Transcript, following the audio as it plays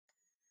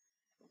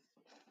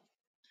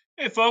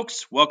Hey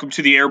folks, welcome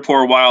to the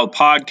Airport Wild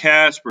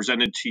podcast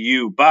presented to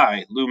you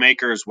by Loom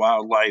Acres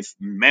Wildlife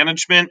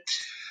Management.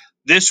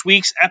 This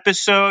week's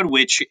episode,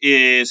 which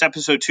is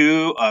episode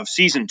 2 of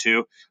season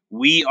 2,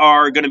 we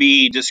are going to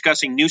be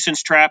discussing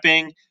nuisance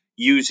trapping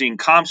using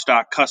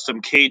Comstock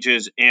custom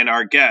cages, and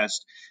our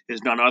guest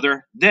is none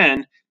other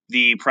than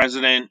the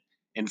president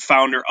and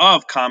founder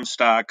of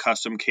Comstock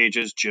Custom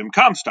Cages, Jim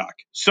Comstock.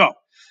 So,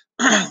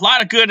 a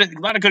lot of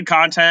good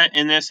content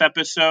in this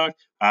episode.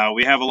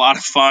 We have a lot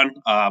of fun,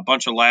 a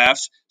bunch of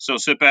laughs. So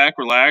sit back,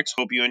 relax.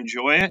 Hope you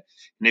enjoy it.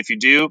 And if you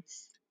do,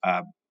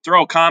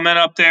 throw a comment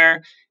up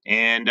there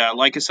and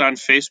like us on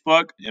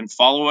Facebook and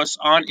follow us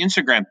on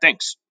Instagram.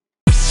 Thanks.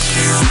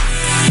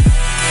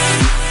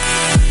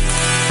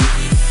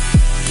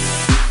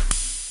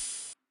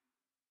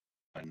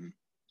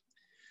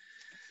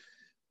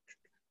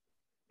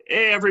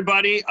 Hey,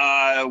 everybody.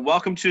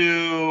 Welcome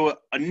to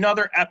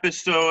another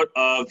episode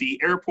of the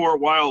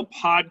Airport Wild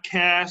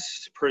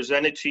podcast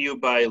presented to you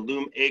by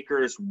Loom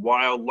Acres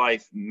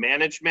Wildlife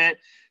Management.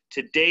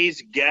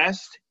 Today's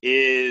guest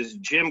is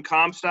Jim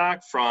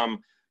Comstock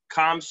from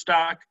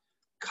Comstock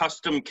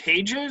Custom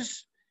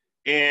Cages.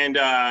 And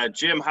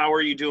Jim, how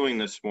are you doing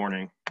this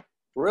morning?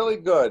 Really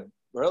good.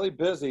 Really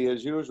busy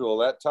as usual.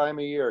 That time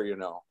of year, you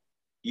know.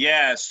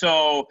 Yeah,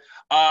 so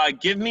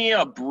give me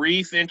a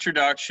brief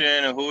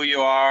introduction of who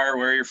you are,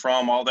 where you're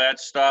from, all that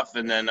stuff,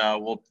 and then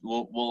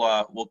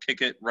we'll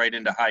kick it right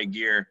into high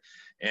gear,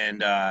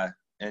 and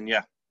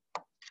yeah.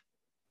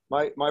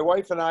 My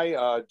wife and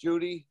I,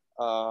 Judy,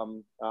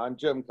 I'm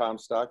Jim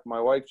Comstock.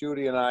 My wife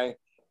Judy and I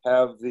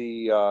have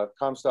the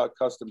Comstock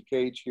Custom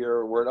Cage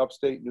here. We're in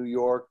upstate New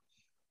York.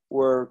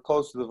 We're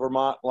close to the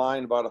Vermont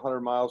line, about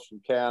 100 miles from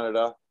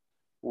Canada.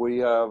 We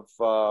have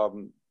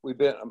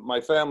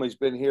my family's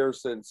been here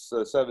since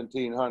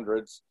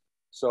 1700s,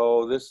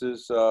 so this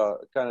is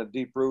kind of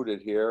deep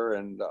rooted here.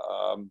 And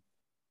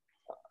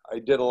I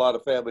did a lot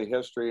of family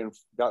history and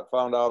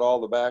found out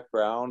all the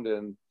background,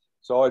 and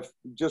so I'm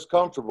just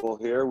comfortable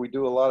here. We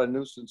do a lot of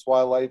nuisance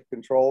wildlife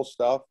control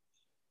stuff,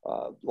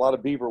 a lot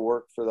of beaver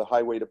work for the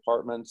highway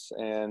departments,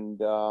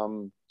 and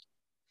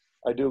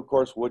I do, of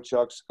course,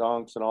 woodchucks,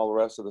 skunks, and all the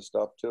rest of the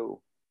stuff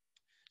too.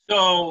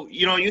 So,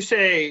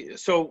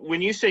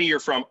 when you say you're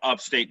from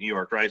upstate New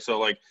York, right? So,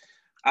 like,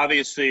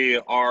 obviously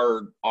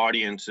our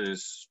audience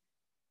is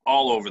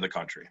all over the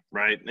country,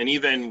 right? And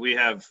even we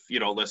have,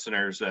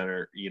 listeners that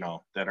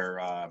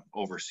are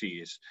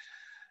overseas.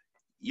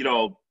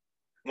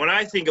 When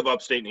I think of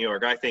upstate New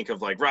York, I think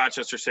of like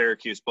Rochester,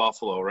 Syracuse,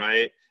 Buffalo,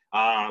 right?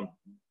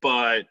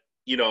 But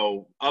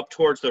up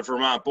towards the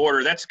Vermont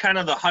border, that's kind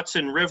of the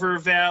Hudson River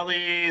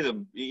Valley,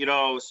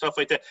 stuff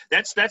like that.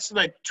 That's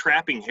like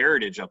trapping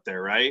heritage up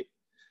there, right?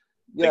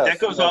 Yes, like that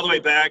goes all the way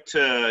back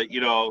to,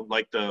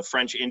 like the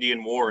French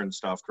Indian War and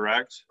stuff,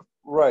 correct?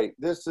 Right.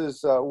 This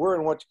is, we're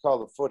in what you call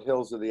the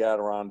foothills of the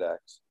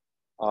Adirondacks.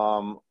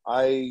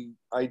 I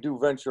do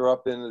venture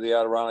up into the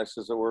Adirondacks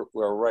because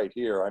we're right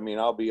here. I mean,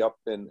 I'll be up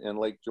in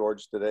Lake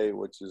George today,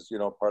 which is,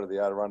 part of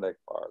the Adirondack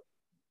Park.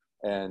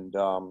 And,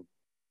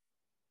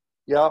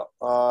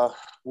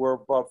 we're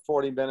about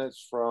 40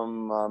 minutes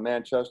from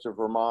Manchester,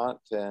 Vermont,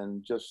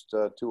 and just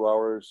 2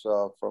 hours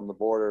from the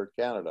border of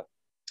Canada.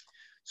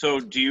 So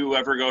do you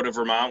ever go to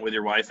Vermont with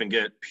your wife and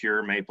get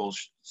pure maple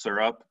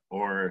syrup,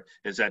 or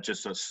is that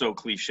just so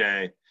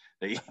cliche?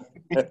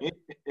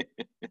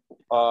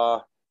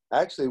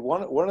 Actually,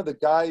 one of the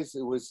guys,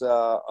 it was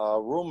a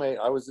roommate.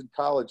 I was in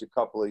college a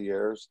couple of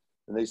years,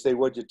 and they say,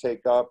 "What'd you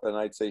take up?" And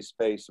I'd say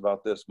space,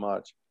 about this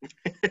much.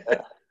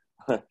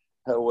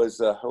 It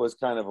was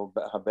kind of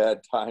a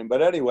bad time,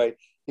 but anyway,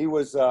 he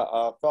was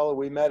a fellow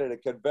we met at a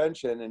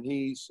convention, and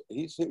he's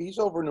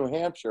over in New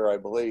Hampshire, I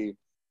believe,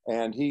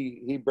 and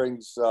he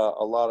brings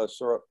a lot of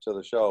syrup to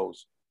the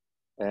shows,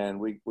 and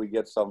we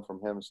get some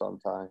from him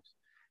sometimes.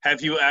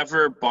 Have you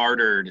ever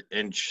bartered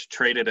and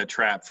traded a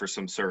trap for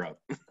some syrup?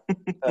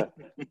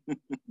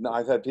 No,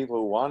 I've had people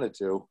who wanted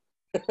to.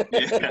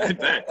 Yeah, I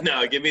bet.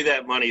 No, give me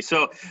that money.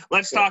 So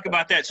let's talk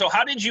about that. So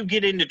how did you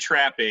get into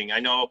trapping? I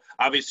know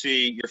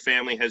obviously your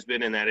family has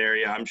been in that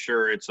area. I'm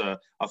sure it's a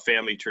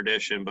family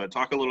tradition, but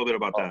talk a little bit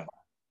about that.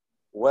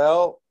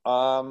 Well,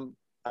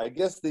 I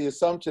guess the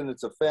assumption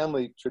it's a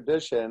family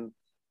tradition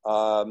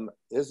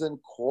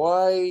isn't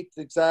quite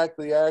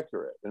exactly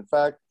accurate. In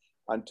fact,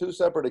 on 2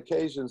 separate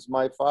occasions,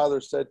 my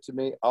father said to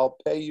me, "I'll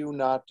pay you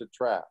not to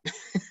trap."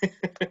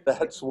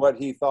 That's what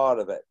he thought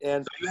of it.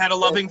 And so you had a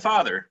loving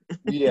father.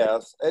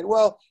 Yes. And,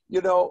 well,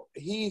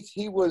 he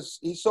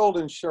sold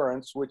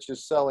insurance, which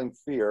is selling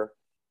fear.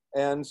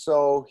 And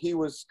so he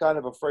was kind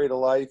of afraid of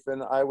life,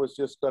 and I was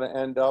just going to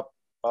end up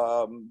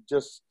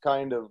just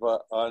kind of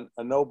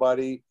a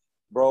nobody,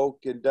 broke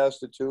and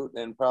destitute,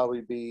 and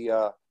probably be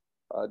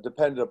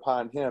dependent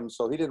upon him.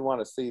 So he didn't want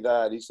to see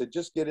that. He said,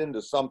 "Just get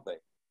into something,"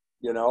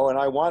 and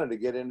I wanted to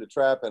get into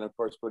trapping, of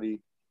course, but he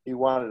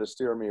wanted to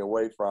steer me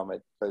away from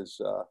it because,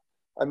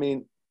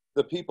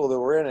 the people that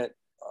were in it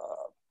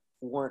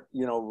weren't,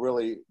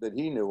 really, that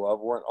he knew of,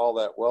 weren't all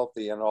that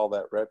wealthy and all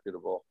that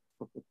reputable.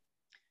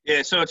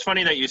 Yeah, so it's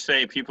funny that you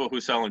say people who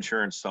sell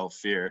insurance sell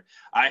fear.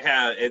 I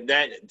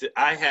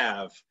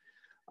have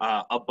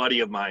a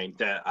buddy of mine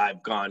that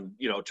I've gone,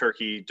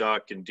 turkey,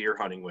 duck, and deer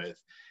hunting with,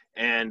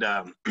 and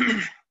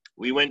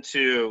we went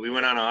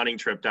on a hunting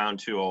trip down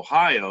to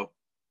Ohio,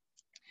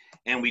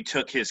 and we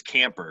took his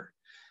camper,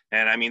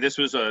 and I mean this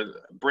was a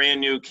brand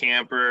new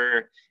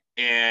camper,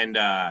 and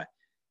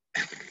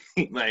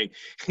like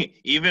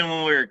even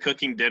when we were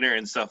cooking dinner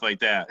and stuff like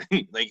that,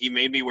 like he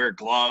made me wear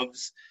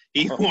gloves.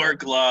 He wore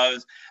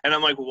gloves, and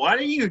I'm like, "What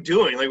are you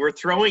doing? Like we're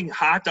throwing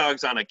hot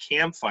dogs on a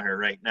campfire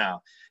right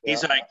now."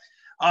 He's Yeah.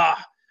 like,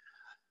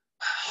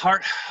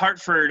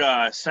 Hartford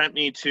sent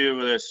me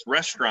to this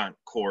restaurant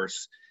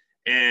course,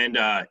 and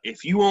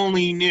if you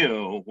only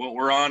knew what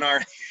we're on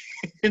our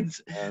hands."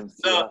 And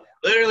So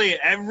literally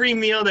every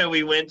meal that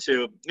we went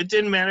to, it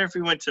didn't matter if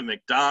we went to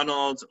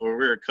McDonald's or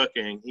we were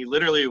cooking. He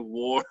literally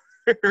wore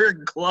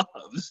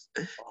gloves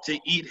to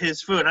eat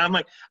his food. And I'm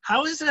like,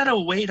 how is that a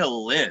way to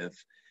live?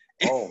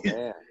 oh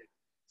man.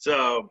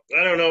 So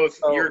I don't know if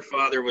So, your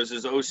father was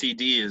as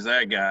OCD as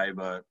that guy,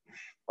 but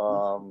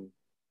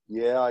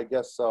yeah, I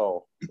guess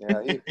so.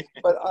 Yeah,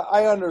 but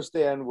I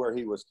understand where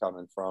he was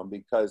coming from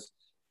because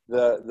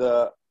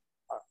the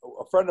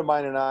a friend of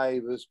mine and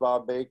I, this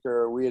Bob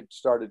Baker, we had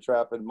started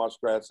trapping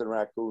muskrats and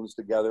raccoons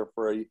together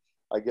for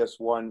I guess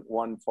one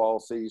fall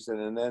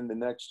season, and then the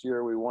next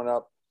year we went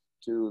up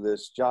to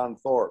this John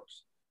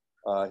Thorpe's.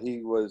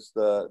 He was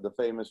the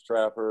famous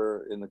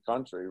trapper in the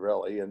country,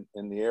 really,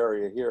 in the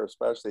area here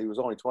especially. He was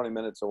only 20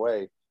 minutes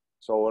away.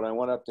 So when I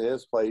went up to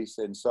his place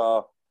and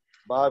saw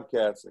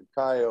bobcats and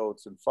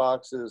coyotes and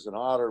foxes and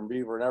otter and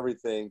beaver and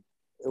everything,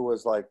 it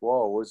was like,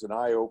 whoa, it was an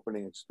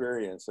eye-opening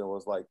experience. It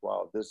was like,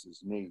 wow, this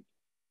is neat.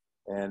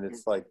 And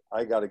it's like,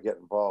 I got to get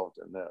involved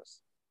in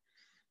this.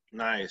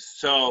 nice.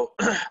 So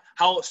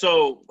how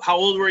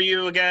old were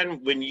you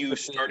again when you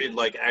 15. started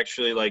like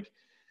actually like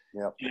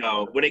Yep.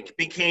 when it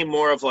became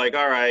more of like,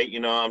 all right,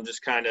 I'm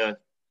just kind of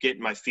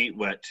getting my feet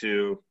wet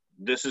to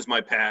this is my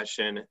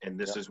passion and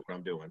this Yep. is what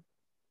I'm doing.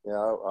 Yeah,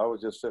 I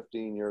was just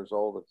 15 years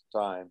old at the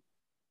time.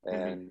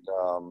 And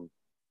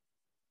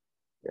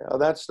yeah,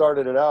 that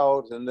started it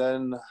out. And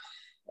then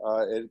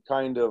it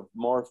kind of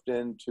morphed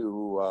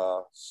into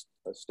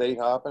state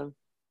hopping,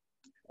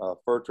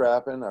 fur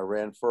trapping. I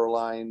ran fur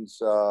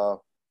lines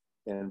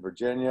in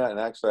Virginia. And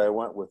actually, I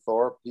went with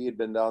Thorpe. He had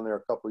been down there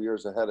a couple of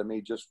years ahead of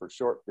me just for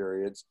short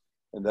periods.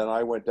 And then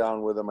I went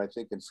down with him, I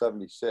think, in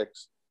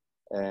 76.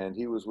 And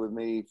he was with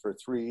me for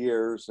 3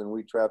 years. And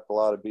we trapped a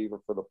lot of beaver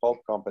for the pulp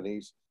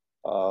companies,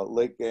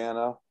 Lake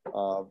Anna,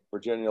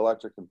 Virginia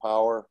Electric and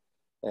Power.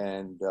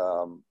 And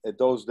at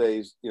those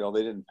days, they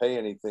didn't pay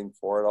anything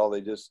for it. All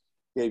they just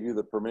gave you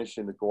the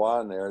permission to go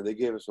on there. They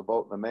gave us a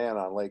boat and a man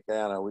on Lake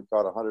Anna. We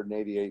caught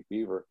 188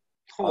 beaver.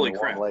 Holy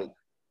crap.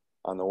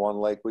 On the one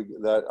lake.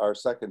 Our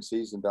second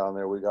season down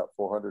there, we got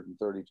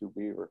 432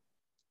 beaver.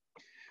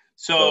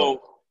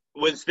 So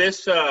was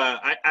this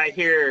I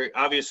hear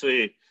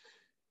obviously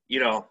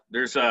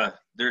there's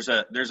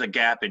a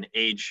gap in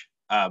age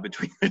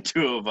between the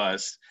two of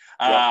us.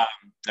 Yeah.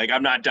 Like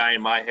I'm not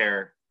dyeing my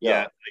hair Yeah.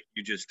 yet like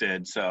you just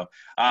did, so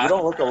you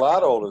don't look a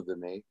lot older than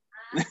me.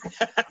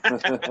 I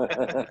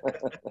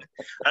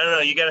don't know,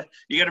 you got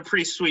a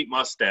pretty sweet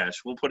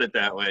mustache, we'll put it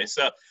that way.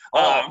 So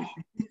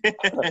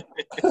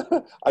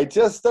I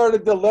just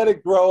started to let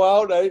it grow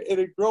out. It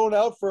had grown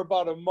out for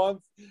about a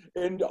month,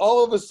 and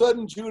all of a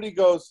sudden Judy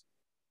goes,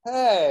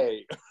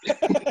 "Hey."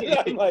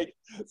 I'm like,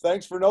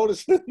 "Thanks for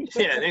noticing."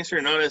 Yeah, thanks for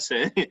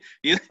noticing.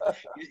 You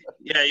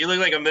look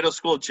like a middle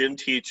school gym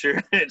teacher.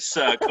 It's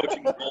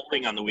coaching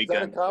bowling on the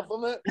weekend. Is that a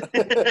compliment?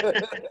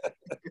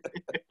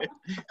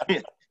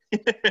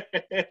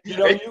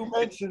 You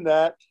mentioned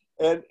that,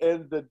 and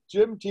the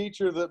gym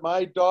teacher that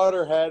my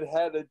daughter had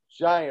a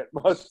giant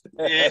mustache.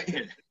 Yeah.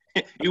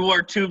 You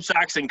wore tube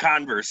socks and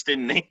Converse,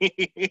 didn't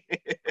he?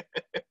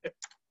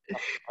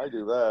 I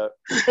do that.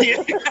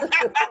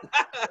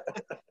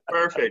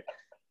 Perfect.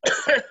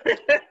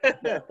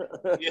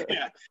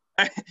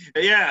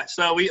 Yeah.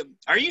 So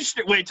are you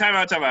wait? Time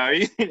out.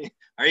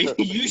 Are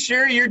you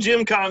sure you're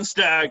Jim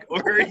Comstock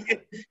or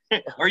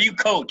are you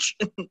Coach?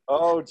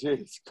 Oh,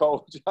 geez,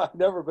 Coach. I've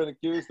never been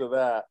accused of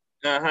that.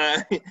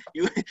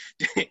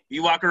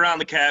 You walk around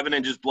the cabin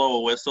and just blow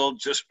a whistle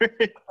just for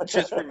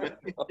me.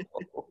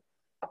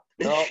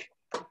 No.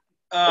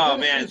 Oh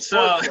man.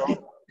 So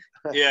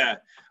yeah.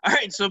 All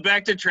right. So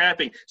back to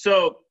trapping.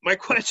 So my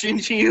question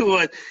to you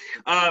was,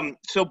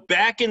 so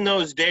back in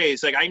those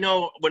days, like I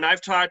know when I've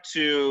talked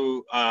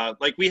to,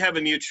 like we have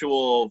a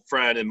mutual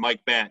friend in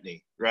Mike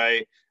Batney,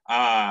 right?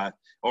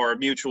 Or a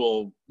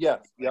mutual. Yeah.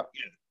 Yeah.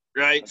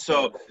 Right.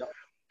 So,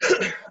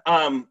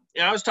 I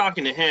was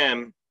talking to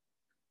him,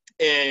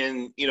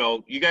 and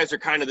you guys are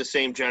kind of the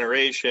same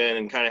generation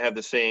and kind of have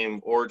the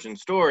same origin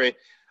story.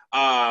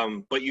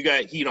 But you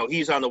got,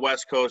 he's on the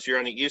West Coast, you're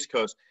on the East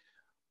Coast.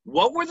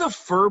 What were the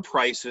fur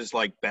prices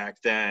like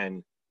back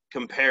then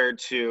compared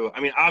to, I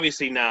mean,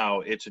 obviously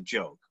now it's a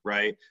joke,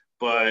 right?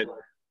 But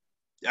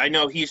I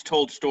know he's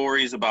told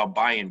stories about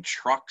buying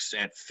trucks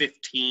at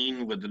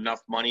 15 with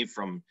enough money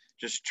from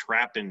just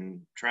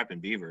trapping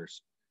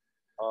beavers.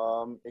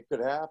 It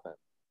could happen.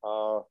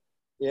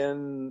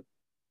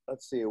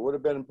 Let's see, it would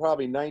have been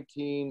probably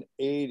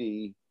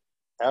 1980,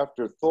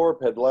 after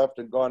Thorpe had left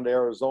and gone to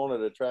Arizona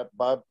to trap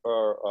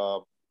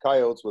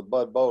coyotes with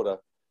Bud Boda.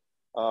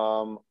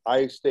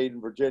 I stayed in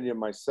Virginia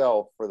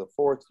myself for the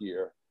 4th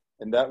year,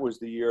 and that was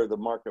the year the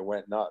market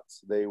went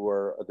nuts. They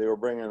were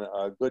bringing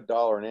a good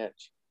 $1 an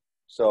inch.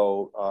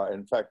 So,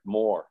 in fact,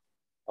 more.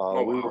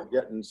 We were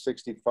getting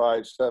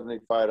 $65,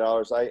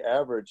 $75. I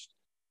averaged,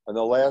 in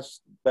the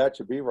last batch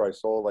of beaver I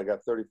sold, I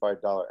got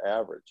 $35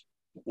 average,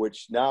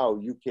 which now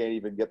you can't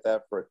even get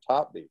that for a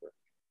top beaver.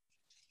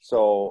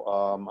 So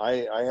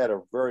I had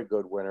a very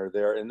good winter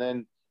there. And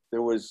then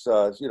there was,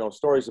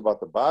 stories about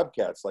the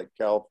bobcats, like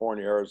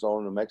California,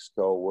 Arizona, New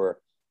Mexico, where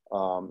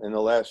in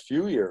the last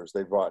few years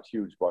they brought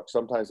huge bucks.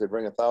 Sometimes they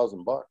bring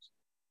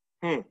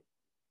 $1,000.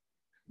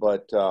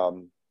 But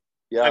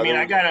yeah. I mean,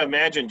 I got to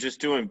imagine, just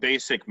doing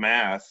basic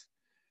math,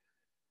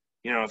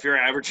 if you're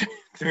averaging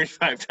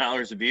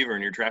 $35 a beaver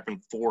and you're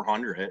trapping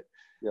 400,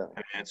 yeah, I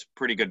mean, it's a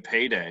pretty good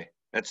payday.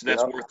 That's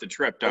worth the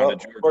trip down to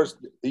Georgia. Of course,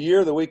 the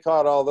year that we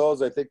caught all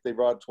those, I think they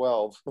brought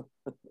 12.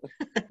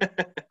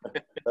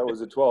 That was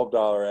a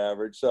 $12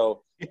 average.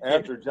 So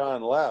after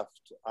John left,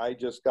 I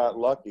just got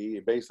lucky.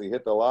 It basically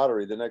hit the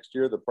lottery. The next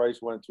year, the price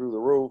went through the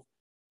roof,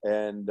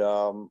 and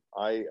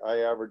I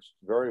averaged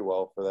very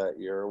well for that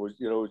year. It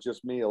was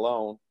just me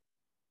alone,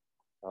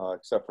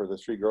 except for the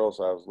 3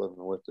 girls I was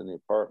living with in the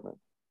apartment.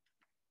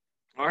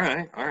 All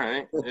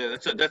right. Yeah,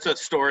 that's a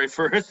story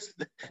for us.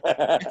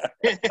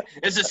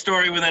 It's a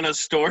story within a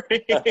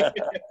story.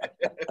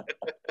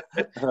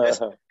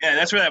 That's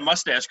where that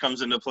mustache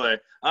comes into play.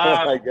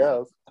 I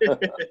guess.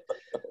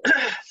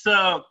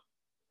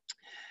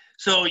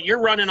 So you're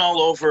running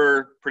all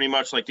over pretty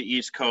much like the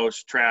East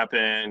Coast,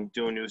 trapping,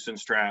 doing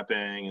nuisance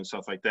trapping and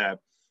stuff like that.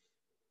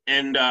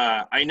 And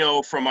I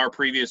know from our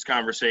previous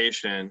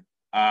conversation,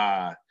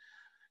 the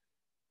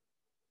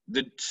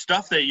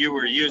stuff that you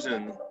were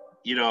using,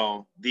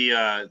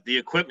 the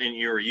equipment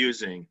you were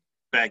using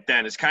back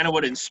then is kind of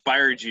what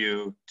inspired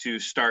you to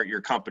start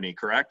your company,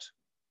 correct?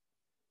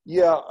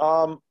 Yeah,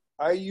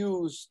 I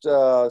used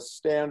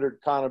standard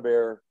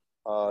conibear,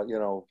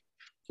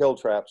 kill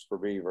traps for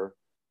beaver.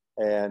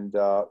 And,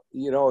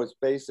 it's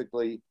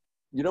basically,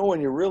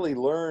 when you really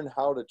learn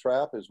how to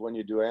trap is when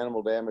you do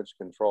animal damage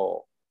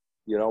control.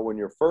 When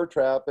you're fur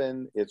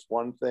trapping, it's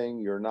one thing.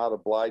 You're not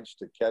obliged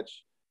to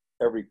catch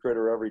every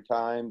critter every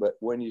time. But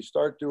when you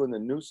start doing the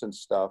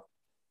nuisance stuff,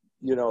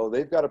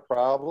 they've got a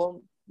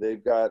problem.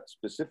 They've got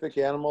specific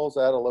animals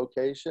at a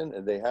location,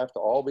 and they have to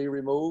all be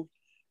removed.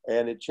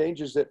 And it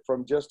changes it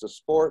from just a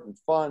sport and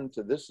fun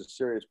to this is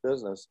serious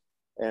business.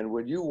 And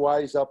when you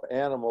wise up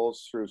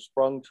animals through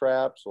sprung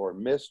traps or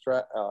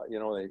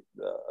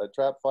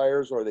trap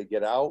fires, or they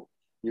get out,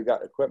 you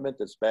got equipment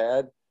that's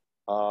bad,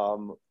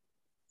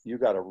 you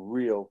got a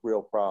real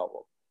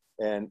problem.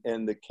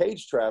 And the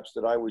cage traps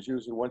that I was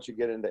using, once you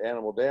get into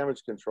animal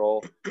damage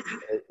control,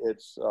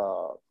 it's,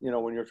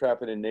 when you're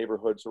trapping in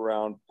neighborhoods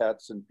around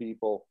pets and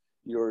people,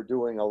 you're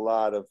doing a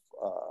lot of,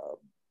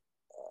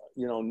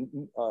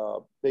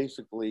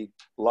 basically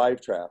live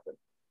trapping.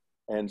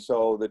 And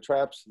so the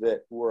traps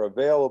that were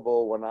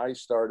available when I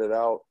started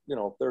out,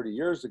 30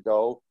 years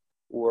ago,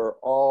 were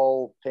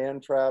all pan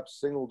traps,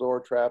 single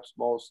door traps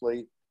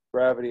mostly,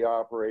 gravity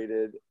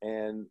operated.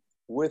 And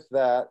with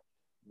that,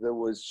 there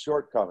was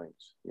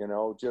shortcomings,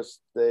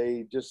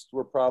 they just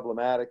were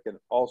problematic in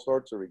all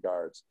sorts of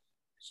regards.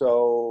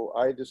 So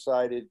I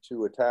decided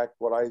to attack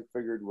what I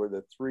figured were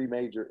the 3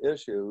 major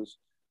issues,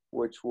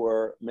 which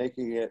were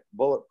making it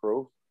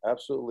bulletproof,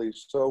 absolutely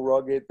so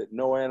rugged that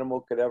no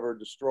animal could ever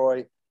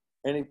destroy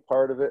any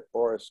part of it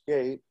or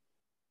escape,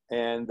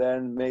 and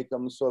then make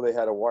them so they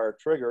had a wire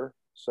trigger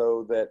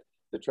so that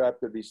the trap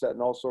could be set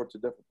in all sorts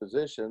of different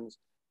positions,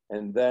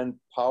 and then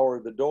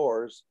power the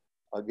doors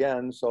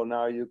again, so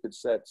now you could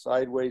set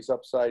sideways,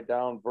 upside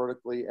down,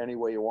 vertically, any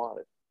way you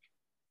wanted.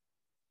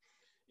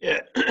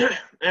 Yeah,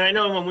 and I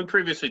know when we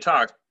previously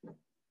talked,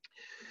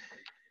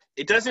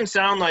 it doesn't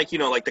sound like,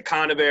 like the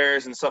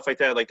conibears and stuff like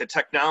that, like the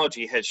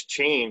technology has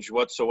changed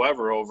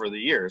whatsoever over the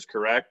years,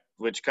 correct?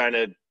 Which kind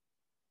of...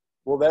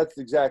 Well, that's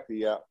exactly,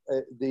 yeah.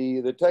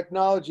 The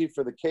technology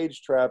for the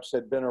cage traps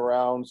had been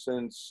around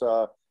since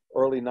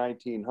early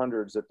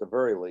 1900s at the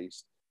very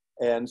least.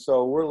 And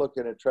so we're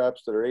looking at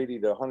traps that are 80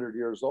 to 100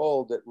 years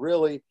old that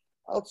really,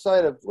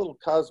 outside of little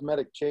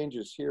cosmetic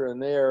changes here and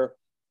there,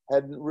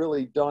 hadn't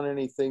really done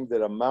anything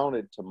that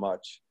amounted to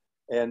much.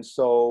 And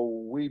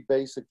so we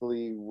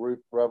basically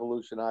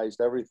revolutionized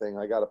everything.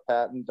 I got a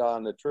patent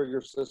on the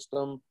trigger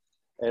system,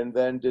 and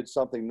then did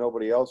something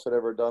nobody else had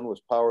ever done,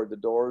 was powered the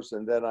doors.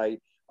 And then I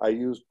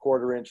used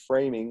 1/4-inch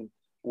framing,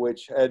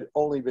 which had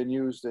only been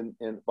used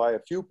by a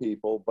few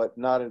people, but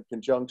not in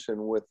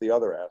conjunction with the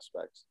other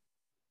aspects.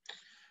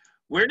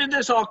 Where did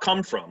this all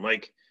come from?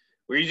 Like,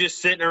 were you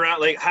just sitting around,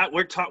 like,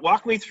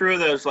 walk me through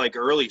those, like,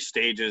 early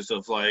stages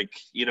of, like,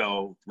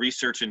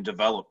 research and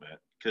development?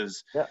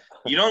 Because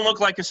you don't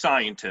look like a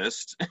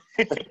scientist.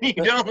 You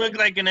don't look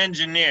like an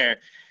engineer.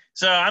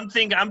 So I'm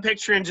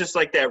picturing just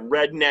like that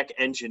redneck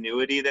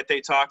ingenuity that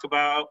they talk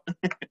about.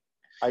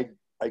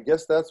 I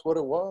guess that's what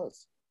it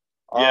was.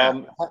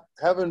 Yeah.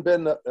 Having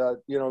been,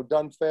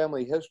 done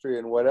family history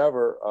and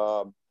whatever,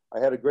 I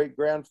had a great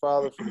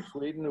grandfather from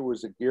Sweden who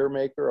was a gear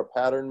maker, a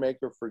pattern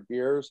maker for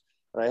gears.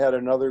 And I had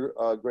another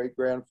great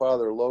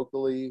grandfather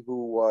locally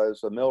who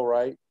was a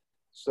millwright.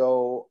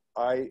 So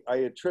I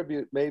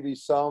attribute maybe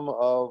some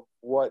of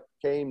what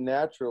came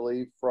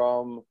naturally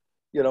from,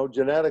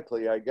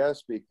 genetically, I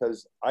guess,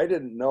 because I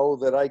didn't know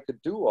that I could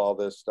do all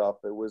this stuff.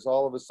 It was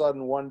all of a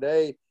sudden one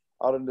day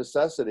out of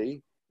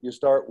necessity, you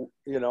start,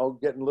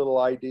 getting little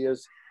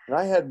ideas. And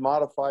I had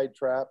modified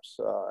traps.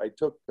 I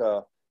took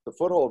the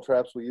foothold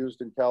traps we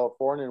used in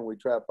California, and we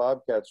trapped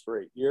bobcats for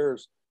 8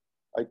 years.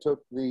 I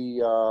took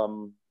the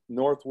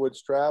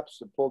Northwoods traps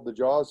and pulled the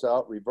jaws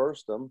out,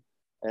 reversed them,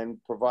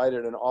 and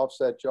provided an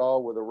offset jaw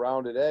with a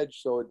rounded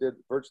edge, so it did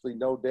virtually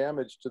no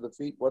damage to the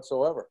feet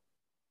whatsoever.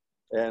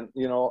 And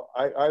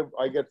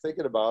I get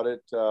thinking about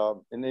it,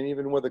 and then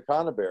even with the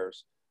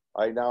Conibears,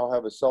 I now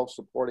have a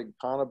self-supporting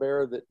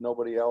Conibear that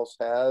nobody else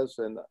has,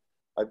 and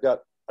I've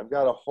got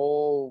a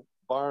whole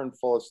barn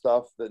full of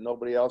stuff that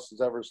nobody else has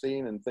ever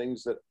seen, and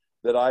things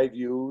that I've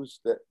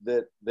used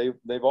that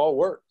they've all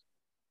worked.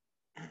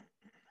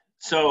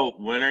 So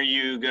when are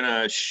you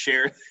gonna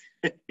share?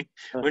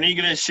 When are you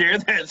gonna share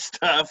that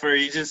stuff? Or are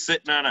you just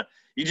sitting on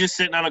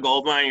a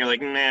gold mine? And you're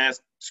like, nah,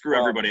 screw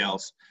everybody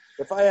else.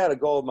 If I had a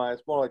gold mine,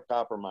 it's more like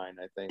copper mine,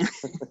 I think.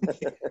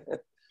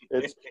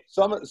 It's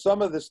some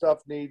of the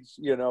stuff needs,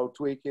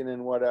 tweaking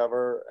and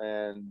whatever,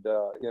 and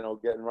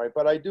getting right.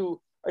 But I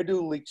do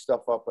leak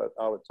stuff up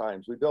out at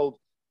times. We build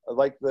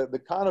like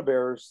the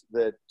Conibears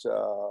that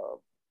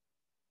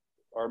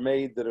are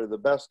made that are the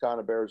best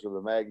Conibears are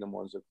the Magnum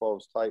ones that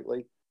close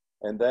tightly.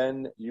 And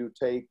then you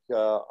take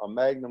a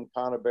Magnum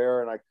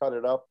Conibear, and I cut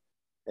it up.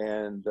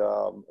 And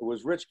it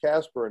was Rich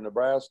Casper in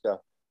Nebraska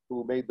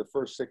who made the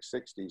first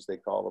 660s, they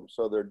call them.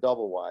 So they're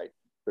double wide.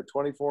 They're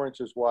 24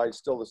 inches wide,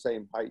 still the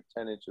same height,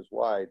 10 inches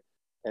wide.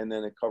 And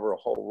then they cover a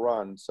whole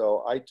run.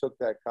 So I took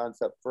that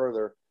concept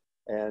further,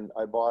 and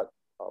I bought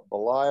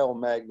Belial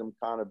Magnum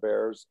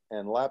Conibears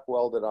and lap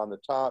welded on the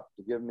top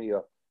to give me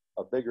a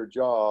bigger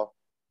jaw.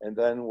 And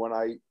then when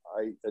I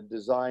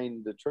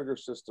designed the trigger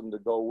system to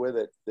go with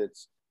it,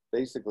 that's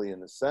basically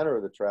in the center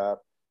of the trap.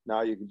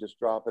 Now you can just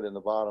drop it in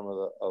the bottom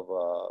of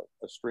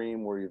a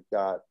stream where you've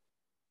got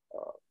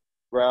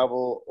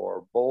gravel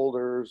or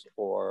boulders,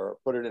 or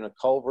put it in a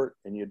culvert,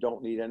 and you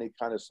don't need any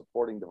kind of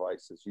supporting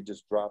devices. You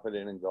just drop it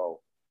in and go.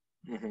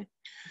 Mm-hmm.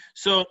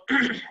 So,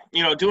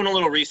 doing a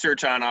little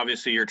research on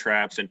obviously your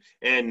traps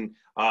and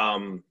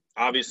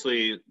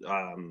obviously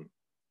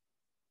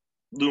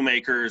Lou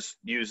Makers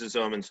uses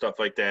them and stuff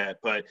like that,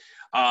 but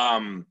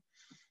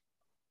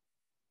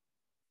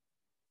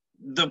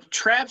the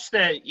traps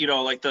that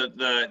like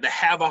the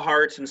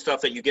Have-A-Hearts and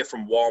stuff that you get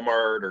from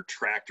Walmart or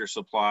Tractor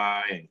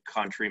Supply and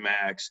Country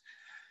Max,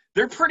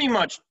 they're pretty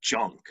much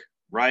junk,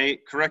 right?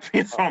 Correct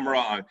me if I'm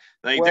wrong.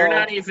 Like,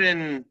 well,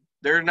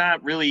 they're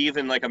not really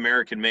even like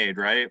American made,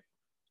 right?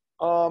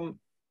 The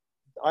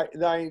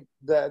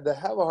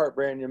Have-A-Heart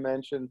brand you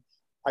mentioned,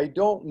 I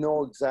don't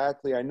know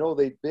exactly. I know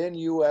they've been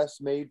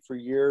U.S. made for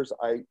years.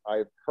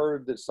 I've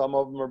heard that some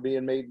of them are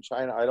being made in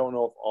China. I don't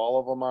know if all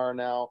of them are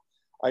now.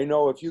 I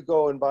know if you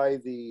go and buy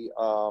the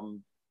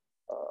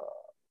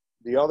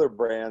other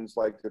brands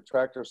like the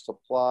Tractor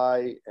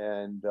Supply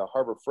and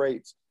Harbor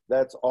Freights,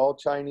 that's all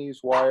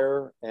Chinese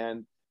wire,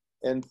 and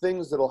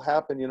things that'll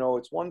happen.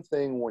 It's one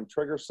thing when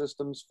trigger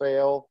systems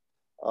fail,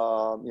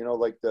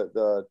 like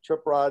the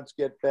trip rods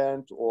get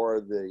bent, or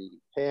the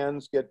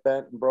pans get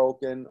bent and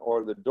broken,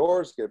 or the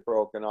doors get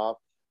broken off.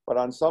 But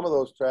on some of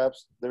those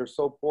traps, they're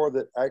so poor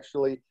that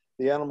actually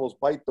the animals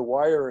bite the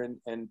wire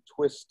and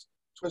twist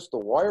the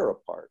wire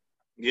apart.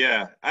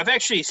 Yeah, I've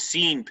actually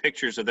seen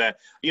pictures of that.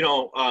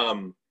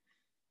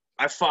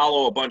 I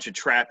follow a bunch of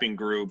trapping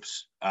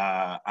groups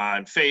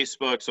on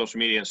Facebook, social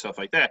media, and stuff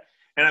like that.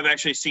 And I've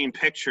actually seen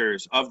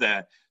pictures of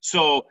that.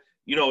 So,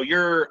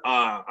 you're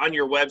on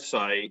your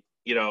website,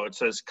 it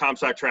says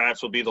Comstock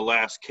Traps will be the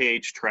last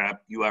cage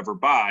trap you ever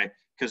buy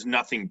because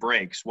nothing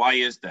breaks. Why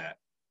is that?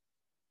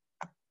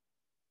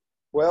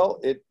 Well,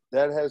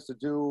 that has to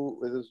do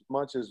with as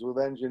much as with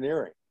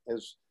engineering,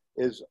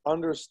 is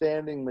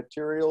understanding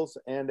materials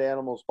and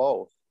animals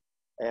both,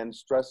 and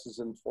stresses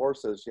and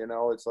forces.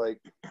 It's like,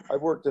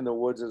 I've worked in the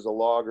woods as a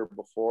logger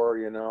before,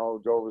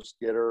 drove a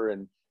skidder,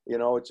 and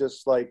it's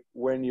just like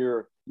when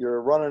you're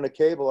running a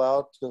cable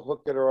out to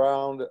hook it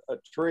around a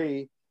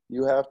tree,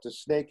 you have to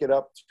snake it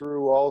up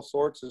through all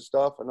sorts of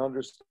stuff and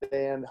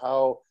understand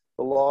how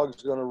the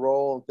log's going to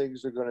roll and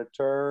things are going to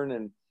turn,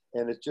 and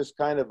it's just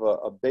kind of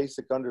a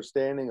basic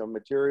understanding of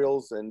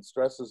materials and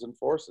stresses and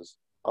forces,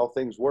 how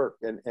things work.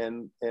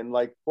 And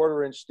like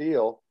 1/4-inch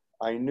steel,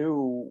 I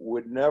knew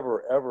would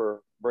never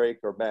ever break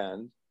or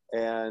bend,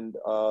 and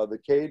the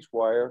cage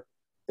wire,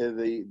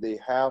 the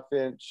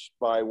 1/2-inch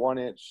by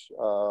 1-inch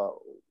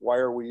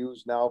wire we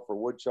use now for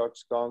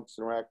woodchucks, skunks,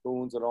 and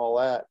raccoons and all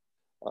that,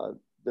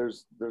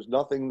 there's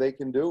nothing they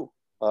can do.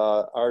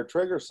 Our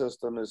trigger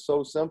system is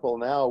so simple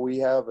now. We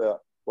have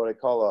what I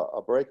call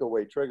a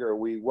breakaway trigger.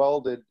 We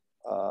welded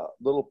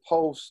little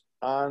posts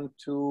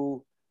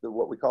onto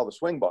what we call the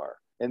swing bar,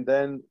 and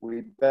then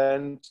we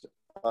bent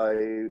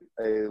a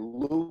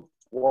loop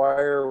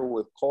wire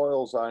with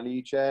coils on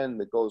each end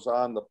that goes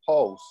on the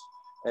post.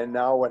 And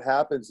now what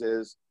happens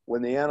is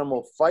when the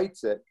animal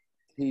fights it,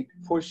 he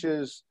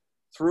pushes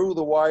through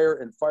the wire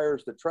and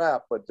fires the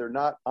trap, but they're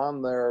not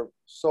on there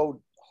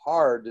so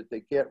hard that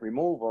they can't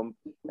remove them.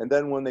 And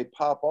then when they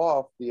pop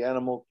off, the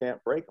animal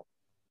can't break them.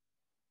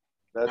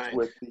 That's Nice.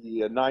 with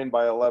the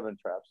 9x11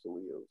 traps that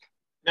we use.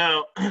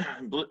 Now,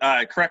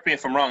 correct me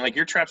if I'm wrong. Like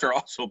your traps are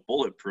also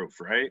bulletproof,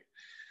 right?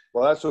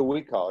 Well, that's what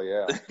we call,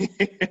 yeah.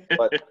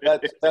 But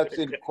that's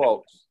in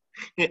quotes.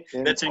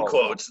 That's in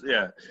quotes,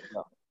 yeah.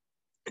 No.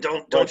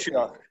 Don't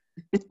you?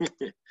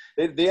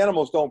 The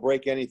animals don't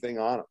break anything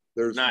on them.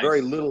 There's Nice.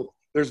 very little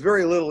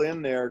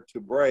in there to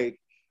break.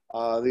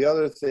 The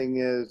other thing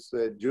is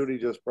that Judy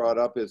just brought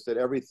up is that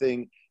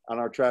everything on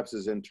our traps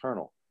is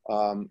internal.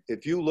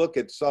 If you look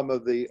at some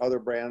of the other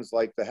brands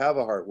like the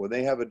Havahart, when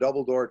they have a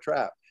double door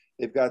trap,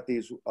 they've got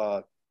these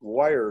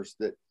wires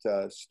that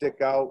stick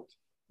out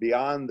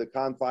beyond the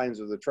confines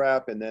of the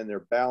trap, and then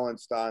they're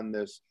balanced on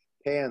this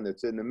pan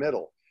that's in the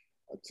middle.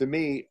 To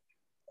me,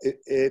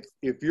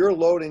 if you're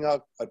loading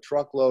up a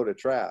truckload of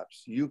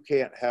traps, you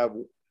can't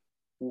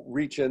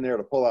reach in there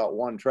to pull out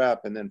one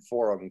trap and then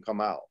 4 of them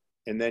come out,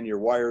 and then your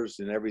wires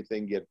and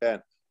everything get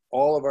bent.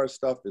 All of our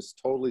stuff is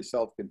totally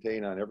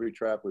self-contained on every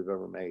trap we've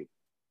ever made.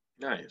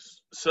 Nice.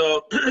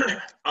 So,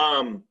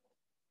 I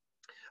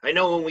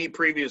know when we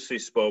previously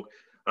spoke,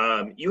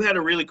 you had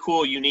a really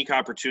cool, unique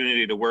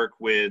opportunity to work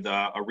with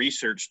a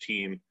research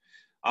team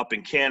up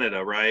in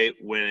Canada, right?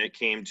 When it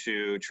came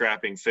to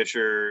trapping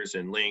fishers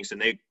and lynx,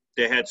 and they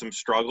had some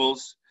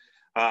struggles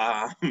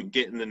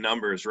getting the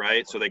numbers,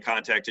 right? So they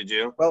contacted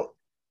you. Well,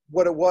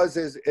 what it was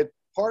is it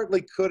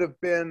partly could have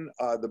been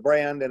the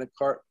brand, and it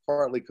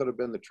partly could have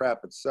been the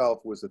trap itself.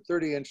 It was a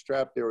 30-inch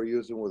trap they were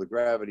using with a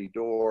gravity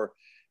door,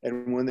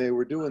 and when they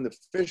were doing the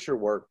fisher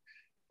work,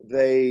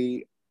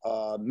 they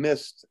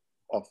missed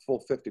a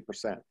full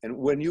 50%. And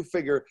when you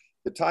figure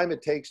the time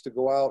it takes to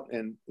go out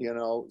and,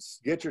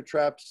 get your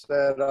trap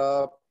set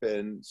up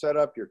and set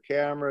up your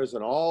cameras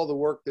and all the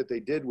work that they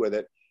did with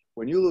it,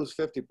 when you lose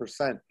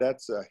 50%,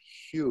 that's a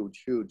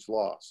huge, huge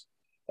loss.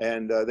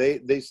 And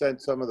they sent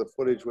some of the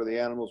footage where the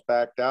animals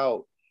backed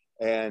out.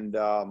 And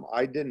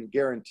I didn't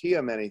guarantee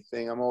them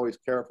anything. I'm always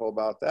careful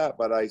about that.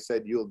 But I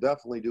said, you'll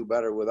definitely do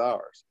better with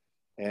ours.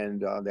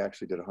 And they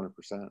actually did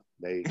 100%.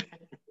 They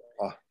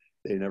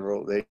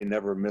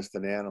never missed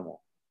an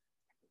animal.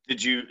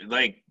 Did you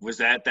was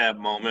that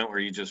moment where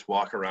you just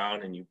walk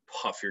around and you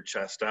puff your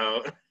chest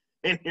out?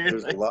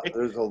 There's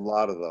a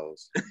lot of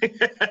those.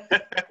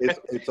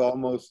 It's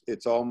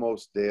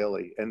almost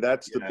daily, and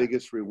that's the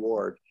biggest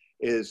reward,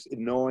 is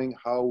knowing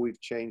how we've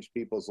changed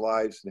people's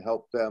lives and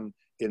helped them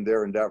in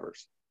their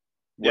endeavors.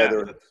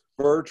 Whether it's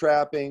fur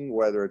trapping,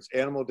 whether it's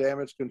animal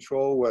damage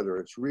control, whether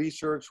it's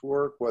research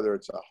work, whether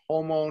it's a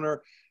homeowner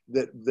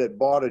that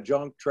bought a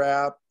junk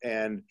trap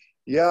and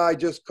I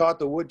just caught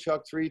the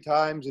woodchuck 3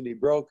 times and he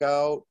broke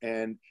out,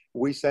 and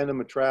we send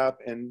him a trap.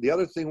 And the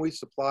other thing we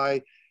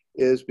supply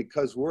is,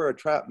 because we're a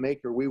trap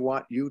maker, we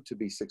want you to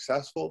be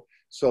successful,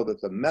 so that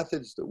the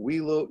methods that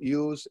we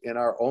use in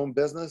our own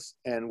business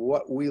and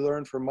what we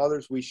learn from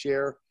others, we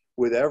share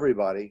with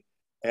everybody.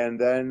 And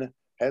then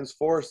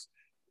henceforth,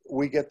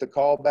 we get the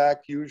call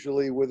back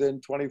usually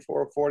within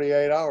 24 or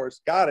 48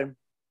 hours. Got him.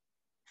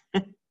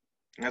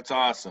 That's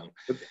awesome.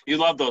 You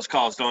love those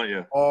calls, don't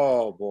you?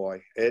 Oh boy,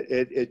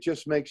 it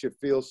just makes you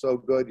feel so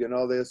good.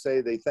 They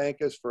say they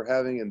thank us for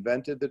having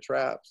invented the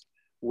traps,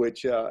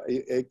 which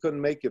it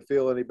couldn't make you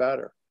feel any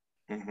better.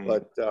 Mm-hmm.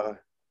 But it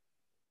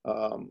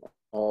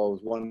was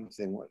one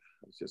thing. What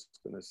I was just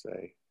going to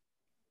say.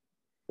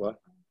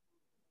 What?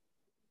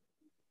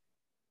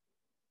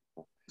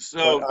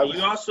 So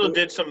you also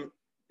did some.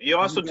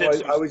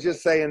 I was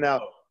just saying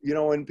now.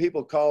 When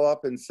people call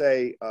up and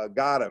say,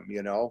 "Got him,"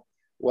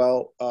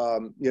 Well,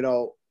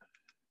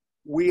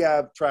 we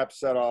have traps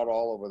set out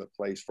all over the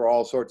place for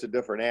all sorts of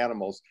different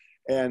animals.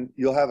 And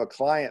you'll have a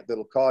client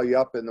that'll call you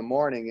up in the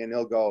morning and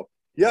he'll go,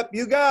 "Yep,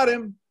 you got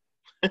him."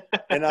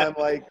 And I'm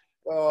like,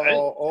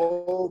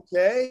 "Oh,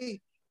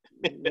 okay.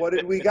 What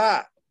did we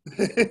got?"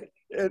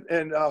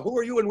 and who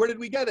are you and where did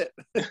we get it?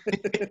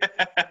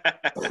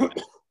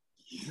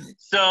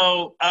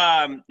 So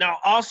now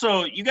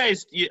also you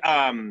guys,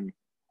 I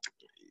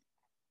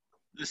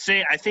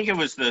think it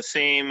was the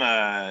same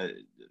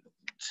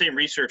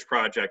research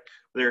project.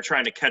 They were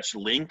trying to catch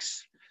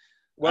lynx.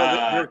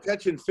 Well, they're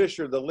catching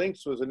fisher. The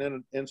lynx was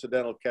an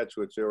incidental catch,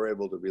 which they were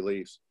able to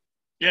release.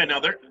 Yeah, no,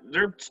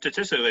 they're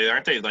statistically,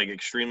 aren't they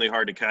extremely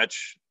hard to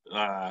catch?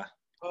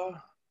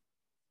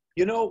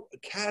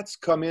 Cats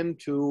come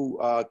into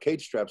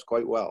cage traps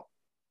quite well.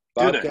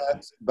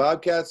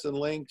 Bobcats and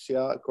lynx,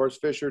 of course,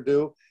 fisher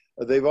do.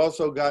 They've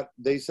also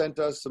they sent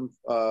us some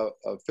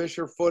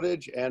fisher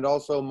footage and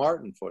also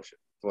marten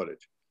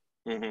footage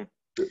mm-hmm.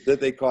 that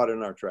they caught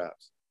in our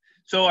traps.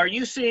 So are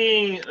you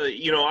seeing,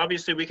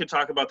 obviously we could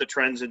talk about the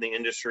trends in the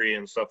industry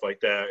and stuff like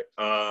that.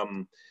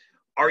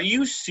 Are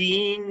you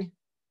seeing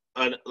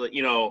a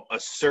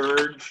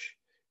surge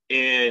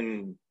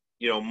in,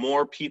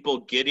 more people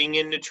getting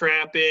into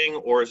trapping,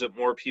 or is it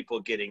more people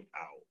getting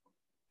out?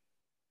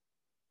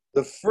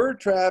 The fur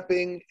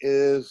trapping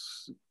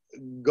is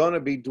going to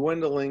be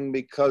dwindling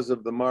because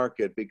of the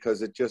market,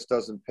 because it just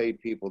doesn't pay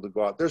people to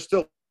go out. There's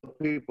still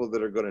people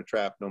that are going to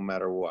trap no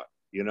matter what,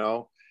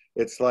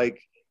 It's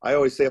like, I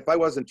always say, if I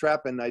wasn't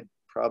trapping, I'd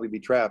probably be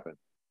trapping,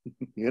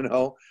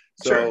 So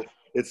Sure.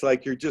 it's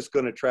like you're just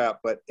going to trap.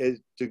 But to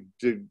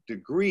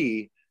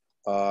degree,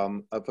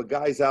 if a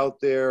guy's out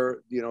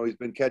there, he's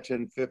been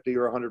catching 50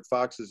 or 100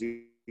 foxes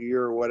a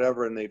year or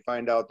whatever, and they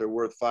find out they're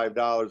worth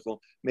 $5, well,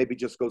 maybe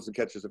just goes and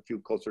catches a few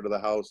closer to the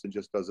house and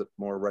just does it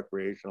more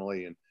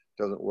recreationally and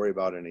doesn't worry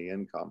about any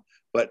income.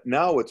 But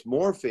now it's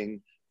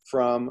morphing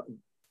from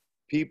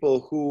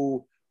people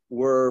who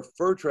were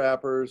fur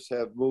trappers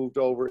have moved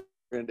over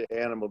into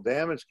animal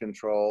damage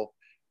control.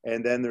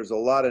 And then there's a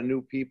lot of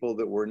new people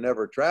that were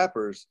never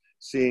trappers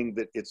seeing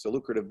that it's a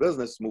lucrative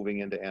business moving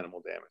into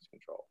animal damage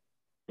control.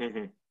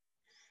 Mm-hmm.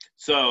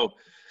 So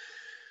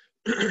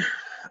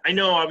I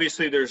know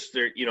obviously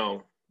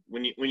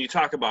when you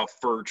talk about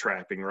fur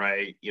trapping,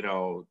 right,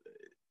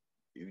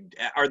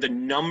 are the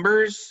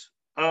numbers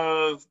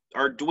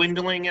are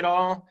dwindling at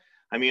all?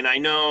 I mean, I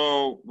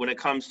know when it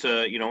comes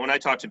to, when I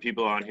talk to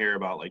people on here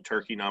about like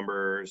turkey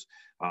numbers,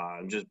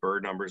 just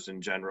bird numbers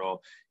in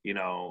general,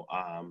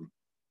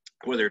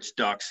 whether it's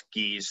ducks,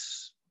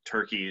 geese,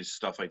 turkeys,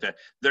 stuff like that,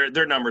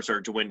 their numbers are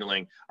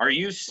dwindling. Are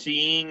you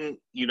seeing,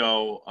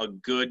 a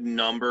good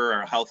number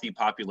or healthy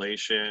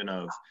population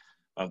of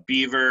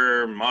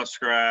beaver,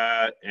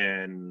 muskrat,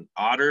 and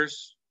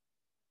otters?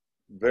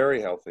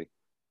 Very healthy.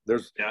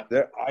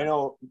 I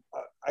know,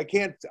 I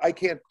can't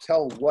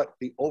tell what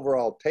the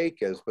overall take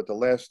is, but the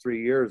last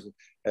 3 years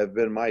have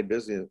been my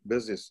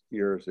busiest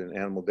years in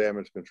animal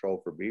damage control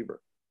for beaver.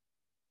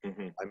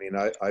 Mm-hmm. I mean,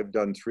 I've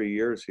done 3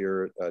 years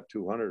here at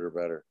 200 or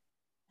better.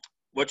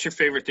 What's your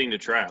favorite thing to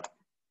trap?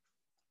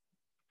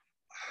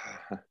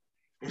 I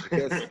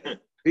guess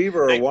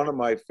beaver are one of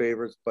my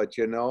favorites, but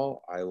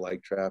I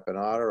like trapping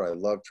otter. I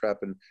love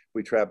trapping.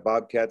 We trap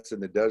bobcats in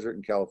the desert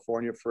in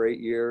California for 8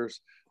 years.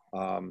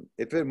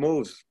 If it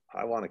moves,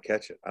 I want to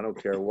catch it. I don't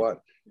care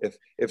what.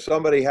 If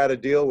somebody had a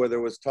deal where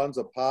there was tons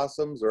of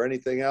possums or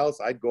anything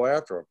else, I'd go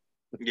after them.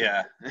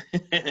 Yeah.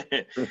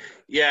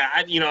 Yeah.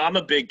 I'm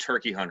a big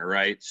turkey hunter,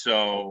 right?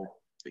 So,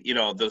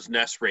 those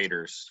nest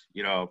raiders,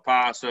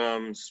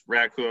 possums,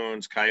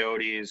 raccoons,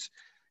 coyotes,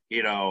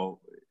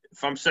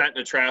 if I'm setting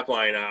a trap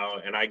line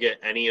out and I get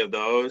any of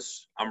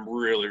those, I'm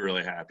really,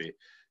 really happy,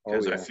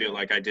 because I feel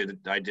like I did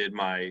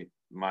my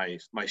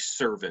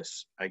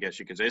service, I guess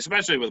you could say,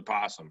 especially with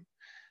possum.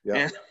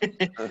 Yeah.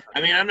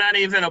 I mean, I'm not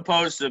even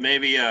opposed to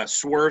maybe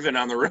swerving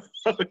on the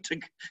road to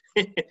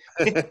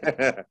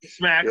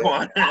smack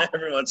one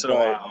every once in a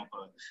while.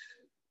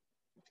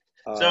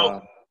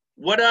 So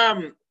what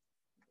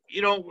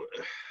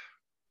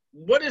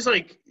what is,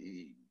 like,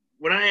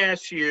 when I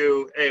ask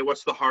you, hey,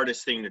 what's the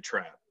hardest thing to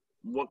trap?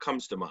 What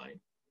comes to mind?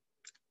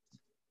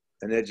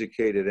 An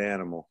educated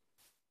animal.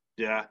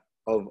 Yeah.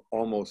 Of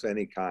almost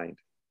any kind.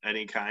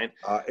 Any kind.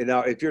 And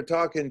now, if you're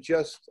talking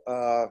just,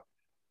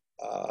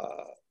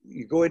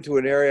 you go into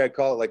an area, I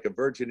call it like a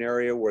virgin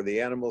area, where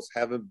the animals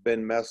haven't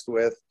been messed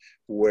with,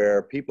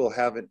 where people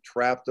haven't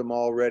trapped them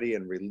already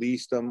and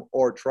released them,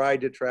 or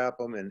tried to trap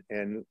them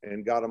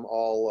and got them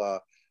all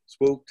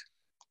spooked,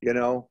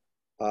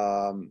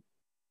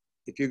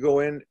 if you go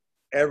in,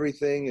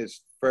 everything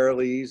is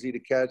fairly easy to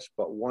catch.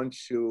 But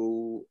once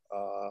you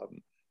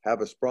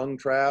have a sprung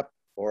trap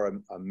or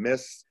a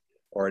miss,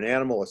 or an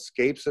animal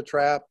escapes a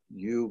trap,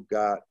 you've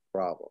got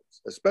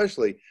problems,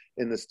 especially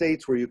in the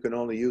states where you can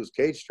only use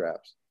cage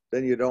traps.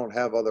 Then you don't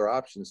have other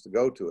options to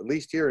go to. At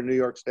least here in New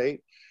York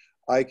State,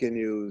 I can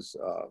use,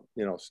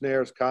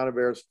 snares,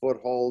 conibears,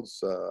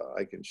 footholds.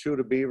 I can shoot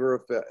a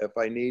beaver if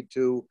I need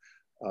to.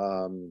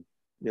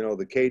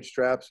 The cage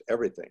traps,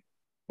 everything.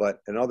 But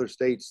in other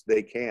states,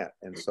 they can't.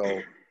 And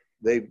so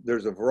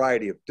there's a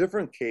variety of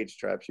different cage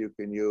traps you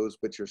can use,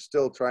 but you're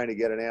still trying to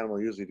get an animal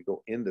usually to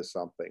go into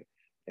something,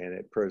 and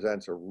it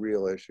presents a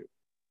real issue.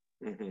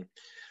 Mm-hmm.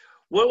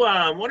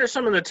 Well, what are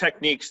some of the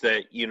techniques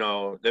that,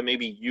 that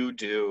maybe you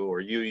do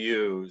or you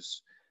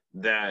use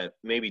that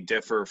maybe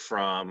differ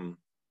from,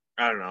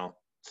 I don't know,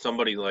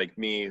 somebody like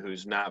me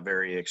who's not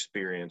very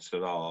experienced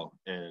at all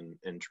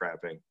in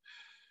trapping?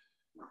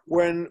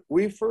 When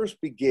we first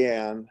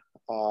began,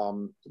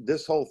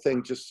 this whole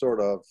thing just sort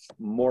of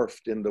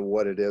morphed into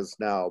what it is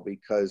now,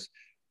 because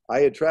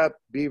I had trapped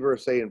beaver,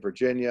 say, in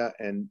Virginia,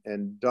 and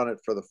done it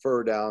for the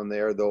fur down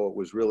there, though it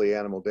was really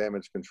animal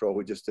damage control.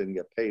 We just didn't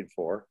get paid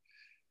for.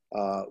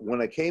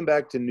 When I came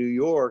back to New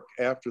York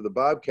after the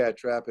bobcat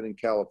trapping in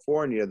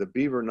California, the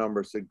beaver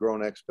numbers had grown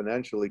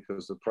exponentially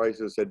because the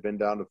prices had been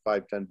down to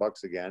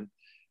 $5-10 again.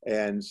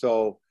 And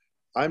so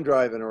I'm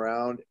driving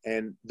around,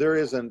 and there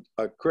isn't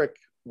a creek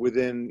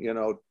within,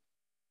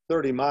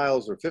 30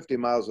 miles or 50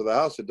 miles of the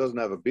house that doesn't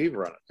have a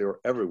beaver on it. They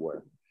were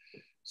everywhere.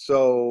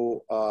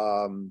 So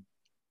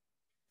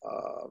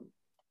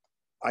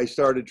I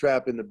started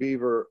trapping the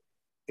beaver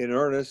in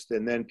earnest,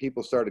 and then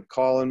people started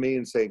calling me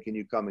and saying, can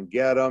you come and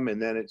get them?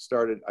 And then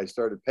I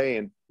started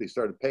paying, they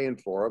started paying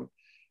for them.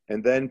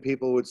 And then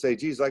people would say,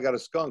 geez, I got a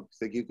skunk,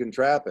 think you can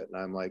trap it? And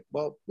I'm like,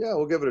 well, yeah,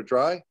 we'll give it a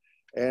try.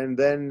 And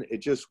then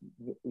it just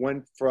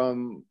went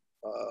from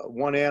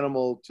one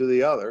animal to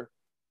the other.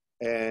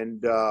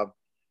 And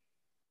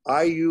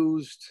I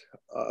used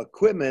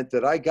equipment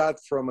that I got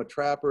from a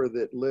trapper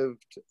that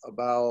lived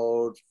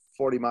about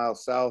 40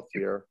 miles south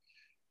here.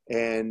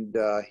 And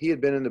he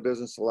had been in the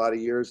business a lot of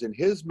years. And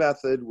his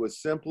method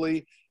was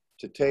simply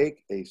to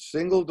take a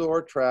single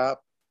door trap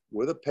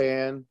with a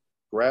pan,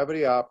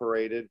 gravity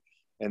operated,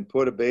 and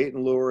put a bait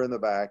and lure in the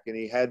back. And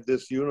he had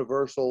this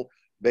universal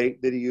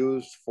bait that he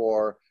used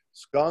for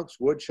skunks,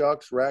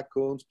 woodchucks,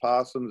 raccoons,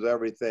 possums,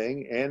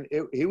 everything. And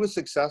he was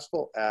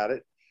successful at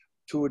it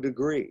to a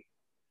degree,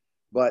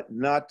 but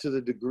not to the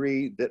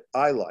degree that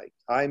I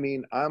liked. I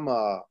mean, I'm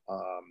a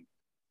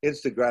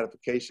instant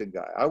gratification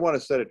guy. I want to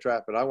set a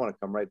trap and I want to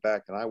come right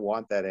back and I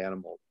want that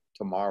animal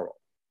tomorrow.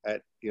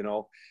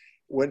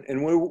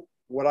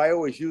 What I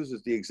always use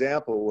is the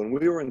example, when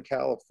we were in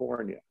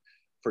California,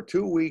 for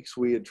 2 weeks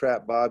we had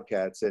trapped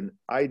bobcats, and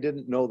I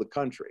didn't know the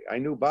country. I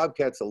knew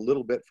bobcats a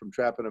little bit from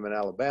trapping them in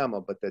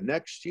Alabama, but the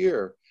next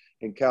year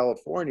in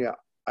California,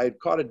 I had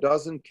caught a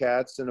dozen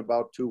cats in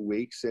about 2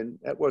 weeks, and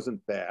that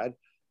wasn't bad.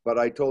 But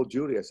I told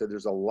Judy, I said,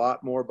 there's a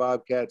lot more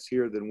bobcats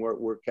here than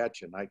we're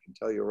catching. I can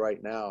tell you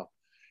right now.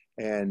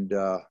 And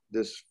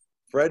this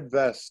Fred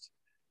Vest,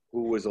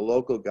 who was a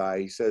local guy,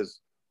 he says,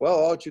 well,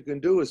 all you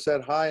can do is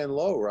set high and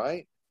low,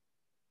 right?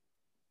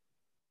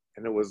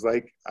 And it was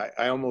like,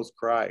 I almost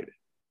cried.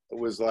 It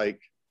was like,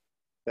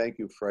 thank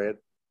you, Fred.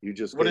 You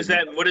just what does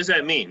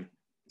that mean?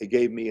 It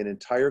gave me an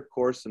entire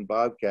course in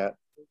bobcat,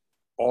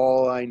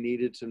 all I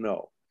needed to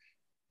know.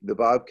 The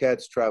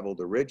bobcats traveled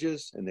the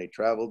ridges and they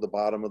traveled the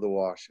bottom of the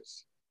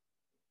washes.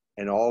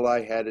 And all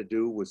I had to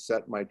do was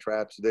set my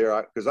traps there,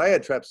 because I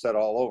had traps set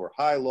all over,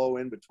 high, low,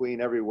 in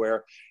between,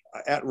 everywhere,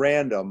 at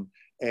random.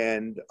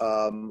 And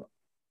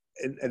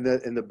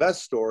the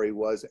best story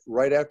was,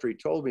 right after he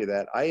told me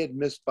that, I had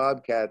missed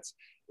bobcats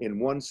in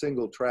one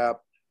single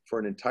trap for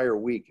an entire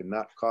week and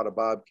not caught a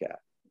bobcat.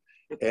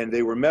 And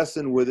they were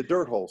messing with a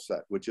dirt hole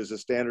set, which is a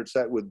standard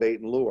set with bait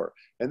and lure.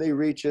 And they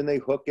reach in, they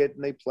hook it,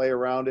 and they play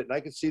around it. And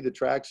I could see the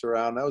tracks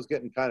around. I was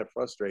getting kind of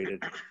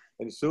frustrated.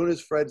 And as soon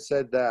as Fred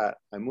said that,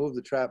 I moved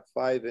the trap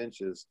 5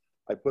 inches.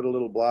 I put a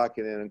little block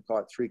in and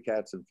caught 3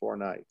 cats in 4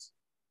 nights.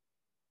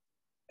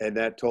 And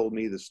that told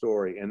me the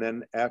story. And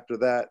then after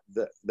that,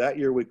 that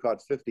year we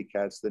caught 50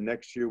 cats. The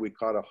next year we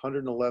caught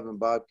 111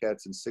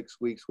 bobcats in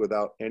 6 weeks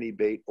without any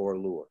bait or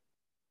lure.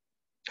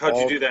 How'd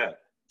you do that?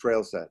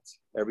 Trail sets,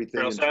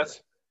 everything. Trail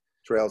sets?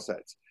 Trail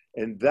sets.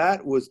 And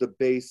that was the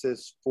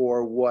basis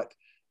for what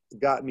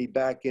got me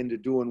back into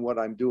doing what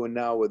I'm doing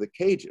now with the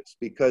cages,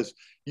 because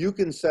you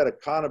can set a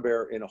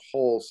conibear in a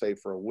hole, say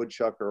for a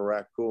woodchuck or a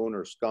raccoon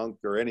or skunk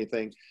or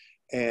anything,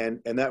 and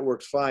that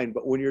works fine.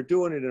 But when you're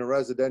doing it in a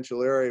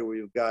residential area where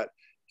you've got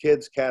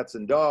kids, cats,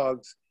 and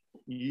dogs,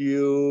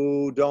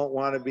 you don't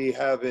want to be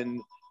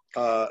having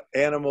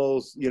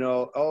animals,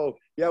 oh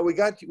yeah, we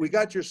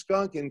got your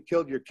skunk and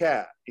killed your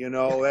cat.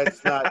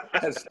 That's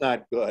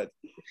not good.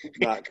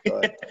 Not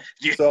good.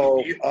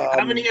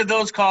 How many of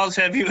those calls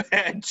have you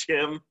had,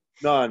 Jim?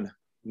 None.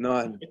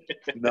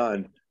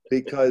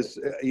 Because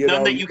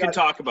none that you can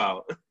talk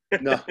about.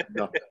 No,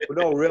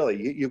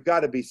 really. You've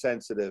got to be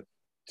sensitive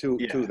to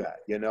that,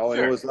 and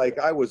Sure. It was like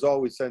I was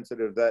always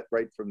sensitive to that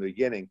right from the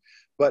beginning.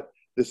 But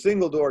the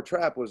single door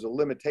trap was a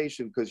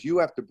limitation because you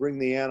have to bring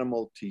the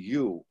animal to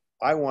you.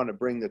 I want to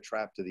bring the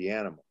trap to the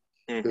animal.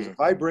 Because if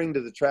I bring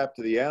the trap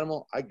to the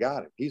animal, I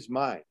got him. He's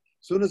mine.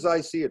 As soon as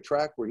I see a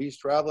track where he's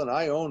traveling,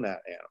 I own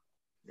that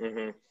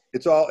animal.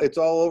 It's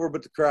all over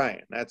but the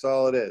crying. That's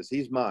all it is.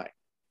 He's mine.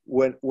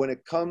 When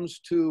it comes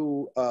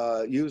to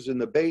using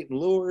the bait and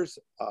lures,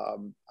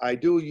 I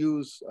do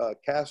use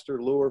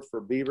caster lure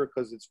for beaver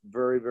because it's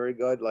very, very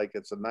good. Like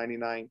it's a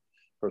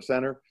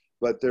 99%er.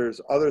 But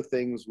there's other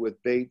things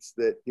with baits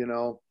that,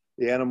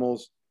 the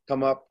animals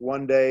come up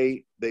one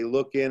day, they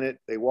look in it,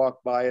 they walk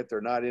by it,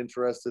 they're not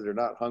interested, they're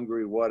not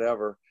hungry,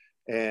 whatever.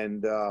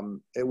 And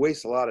it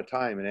wastes a lot of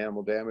time in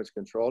animal damage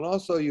control. And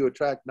also you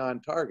attract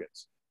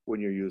non-targets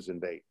when you're using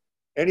bait.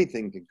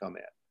 Anything can come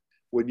in.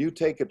 When you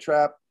take a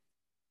trap,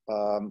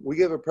 we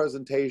gave a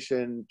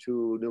presentation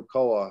to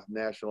NUCOA,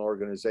 National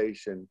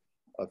Organization,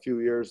 a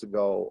few years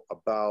ago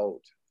about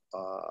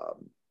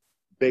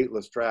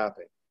baitless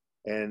trapping.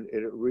 And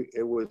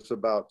it was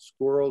about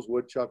squirrels,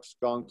 woodchucks,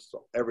 skunks,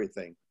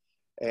 everything.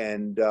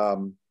 And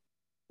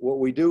what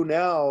we do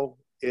now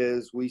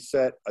is we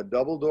set a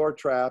double door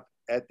trap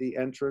at the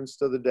entrance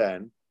to the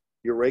den.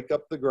 You rake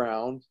up the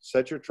ground,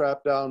 set your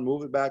trap down,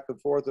 move it back and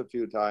forth a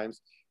few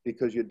times,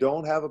 because you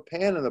don't have a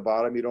pan in the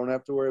bottom. You don't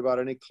have to worry about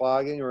any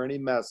clogging or any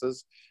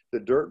messes. The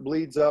dirt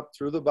bleeds up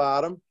through the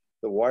bottom.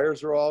 The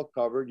wires are all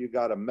covered. You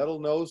got a metal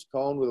nose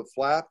cone with a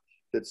flap.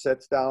 that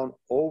sets down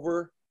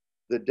over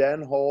the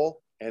den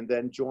hole and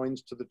then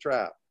joins to the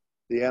trap.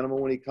 The animal,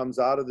 when he comes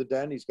out of the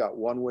den, he's got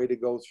one way to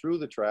go through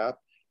the trap.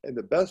 And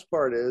the best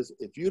part is,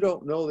 if you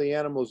don't know the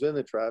animal's in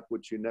the trap,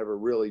 which you never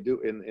really do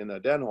in a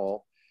den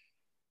hole,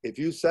 if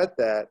you set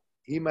that,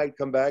 he might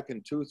come back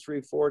in 2,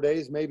 3, 4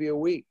 days, maybe a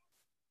week,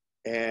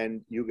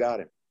 and you got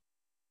him.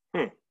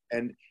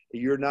 And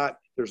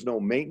there's no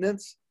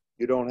maintenance.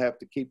 You don't have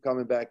to keep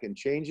coming back and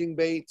changing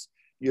baits.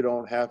 You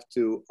don't have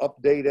to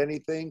update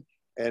anything.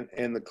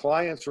 And the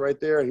clients right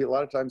there, a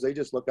lot of times they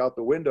just look out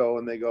the window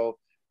and they go,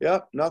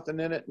 yep, nothing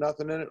in it,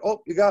 nothing in it.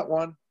 Oh, you got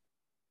one.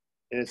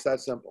 And it's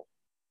that simple.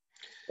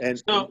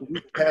 And so,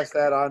 we pass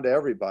that on to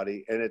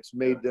everybody, and it's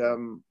made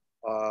them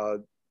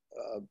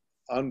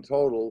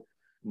untotal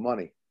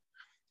money.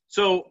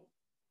 So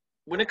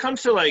when it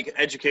comes to like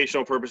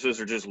educational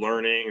purposes or just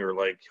learning or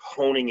like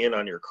honing in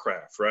on your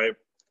craft, right?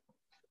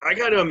 I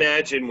got to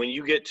imagine when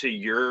you get to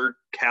your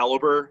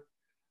caliber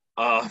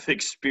of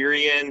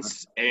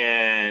experience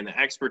and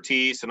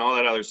expertise and all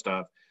that other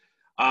stuff,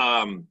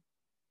 and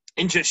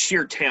just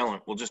sheer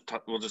talent, we'll just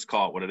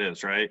call it what it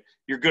is, right?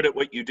 You're good at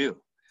what you do.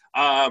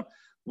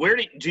 Where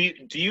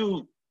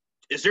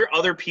is there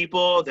other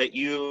people that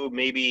you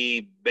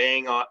maybe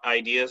bang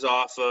ideas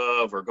off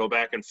of or go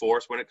back and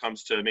forth when it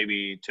comes to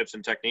maybe tips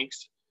and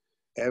techniques?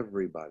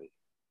 Everybody.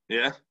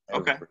 Yeah.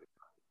 Okay.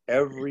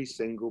 Every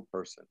single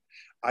person.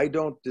 I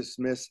don't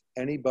dismiss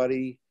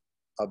anybody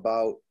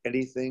about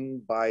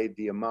anything by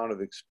the amount of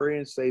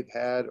experience they've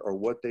had or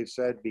what they've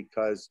said,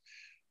 because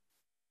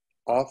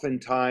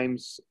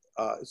oftentimes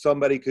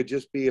somebody could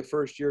just be a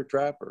first-year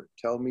trapper,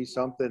 tell me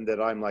something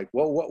that I'm like,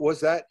 well, what was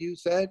that you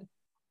said?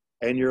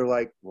 And you're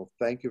like, well,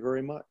 thank you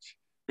very much,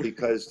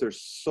 because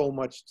there's so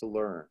much to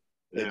learn.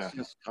 It's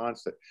just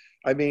constant.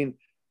 I mean,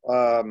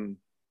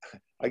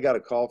 I got a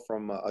call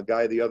from a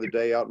guy the other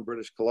day out in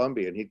British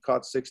Columbia, and he'd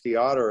caught 60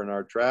 otter in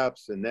our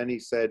traps. And then he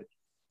said,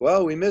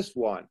 well, we missed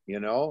one,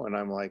 And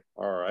I'm like,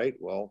 all right,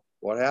 well,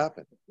 what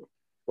happened?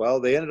 Well,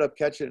 they ended up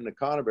catching it in a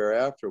conibear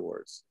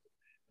afterwards.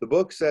 The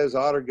book says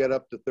otter get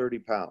up to 30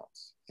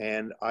 pounds.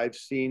 And I've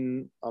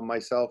seen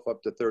myself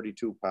up to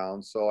 32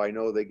 pounds. So I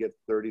know they get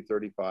 30,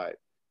 35.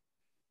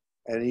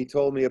 And he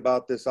told me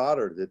about this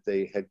otter that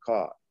they had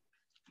caught.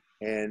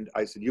 And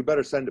I said, you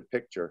better send a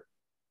picture.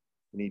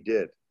 And he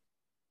did.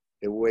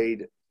 It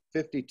weighed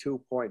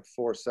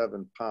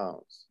 52.47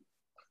 pounds.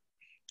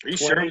 Are you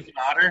sure it was an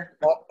otter?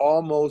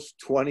 Almost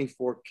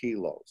 24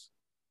 kilos.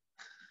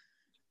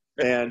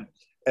 And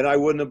I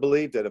wouldn't have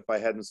believed it if I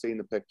hadn't seen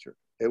the picture.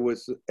 It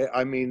was,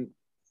 I mean,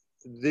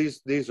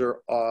 these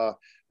are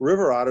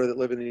river otter that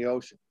live in the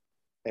ocean.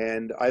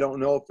 And I don't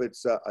know if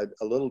it's a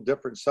little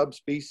different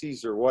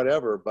subspecies or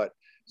whatever, but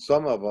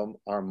some of them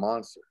are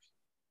monsters.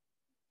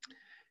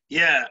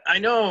 Yeah, I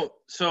know.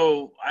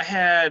 So I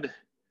had,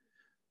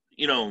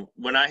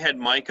 when I had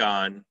Mike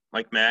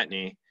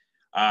Matney,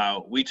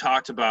 we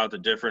talked about the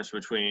difference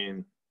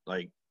between,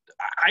 like,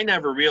 I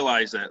never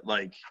realized that,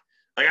 like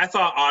I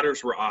thought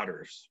otters were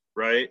otters,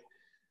 right?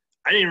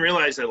 I didn't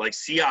realize that, like,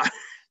 sea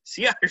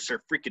otters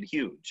are freaking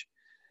huge.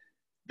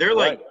 They're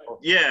like,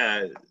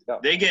 yeah,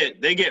 they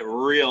get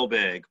real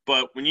big.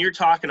 But when you're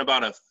talking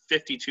about a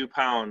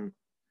 52-pound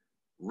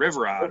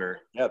river otter,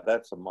 yeah,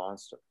 that's a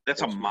monster.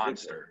 That's a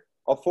monster.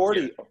 A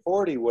 40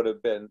 would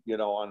have been,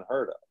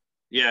 unheard of.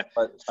 Yeah,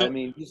 but so, I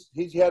mean,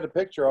 he's had a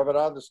picture of it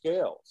on the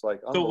scale. It's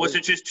like, so was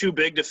it just too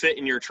big to fit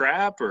in your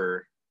trap,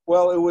 or?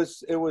 Well, it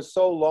was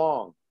so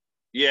long.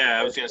 Yeah,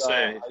 I was gonna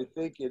say. I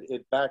think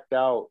it backed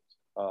out.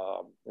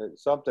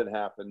 Something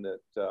happened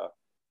that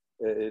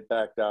it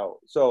backed out.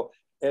 So.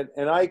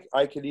 And I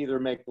can either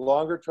make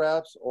longer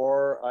traps,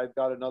 or I've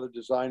got another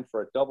design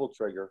for a double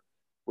trigger,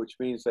 which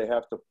means they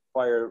have to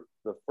fire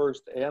the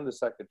first and the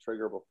second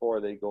trigger before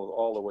they go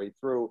all the way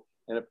through,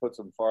 and it puts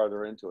them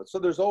farther into it. So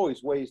there's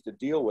always ways to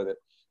deal with it.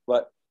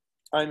 But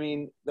I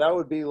mean, that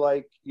would be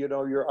like,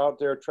 you're out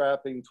there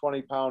trapping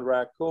 20-pound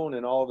raccoon,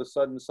 and all of a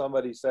sudden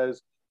somebody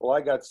says, well, I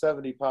got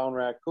 70-pound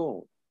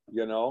raccoon,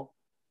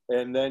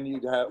 and then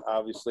you'd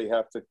obviously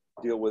have to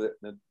deal with it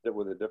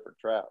with a different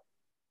trap.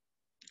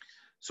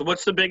 So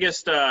what's the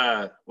biggest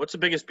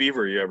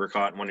beaver you ever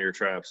caught in one of your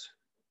traps?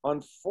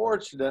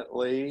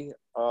 Unfortunately,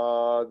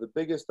 the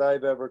biggest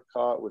I've ever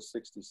caught was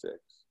 66.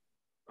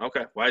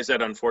 Okay. Why is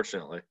that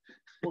unfortunately?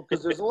 Well,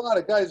 because there's a lot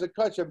of guys that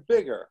catch them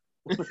bigger.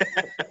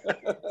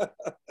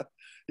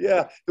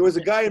 Yeah, there was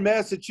a guy in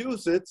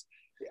Massachusetts.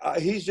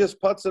 He's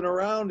just putzing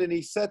around, and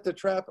he set the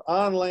trap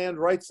on land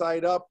right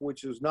side up,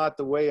 which is not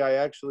the way I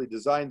actually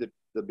designed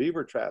the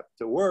beaver trap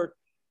to work.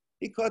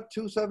 He caught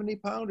 2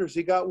 70-pounders.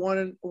 He got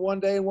one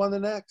day and one the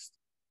next.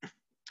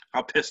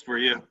 How pissed were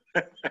you?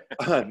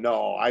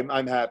 No,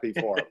 I'm happy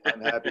for him.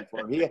 I'm happy for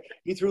him.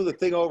 He threw the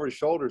thing over his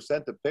shoulder,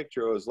 sent the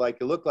picture.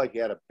 It looked like he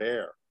had a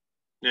bear.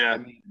 Yeah, I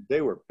mean,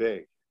 they were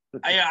big.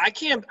 I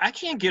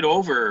can't get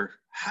over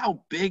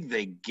how big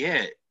they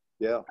get.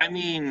 Yeah. I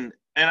mean,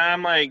 and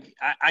I'm like,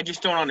 I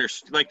just don't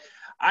understand. Like,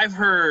 I've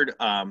heard.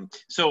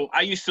 So I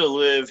used to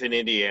live in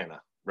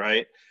Indiana,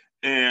 right?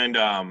 And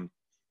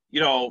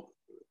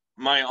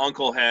my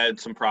uncle had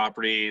some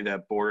property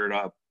that bordered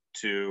up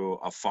to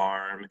a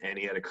farm, and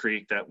he had a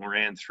creek that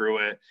ran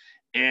through it.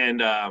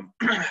 And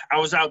I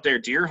was out there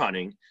deer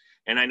hunting,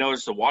 and I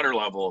noticed the water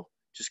level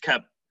just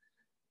kept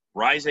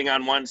rising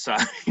on one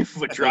side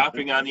but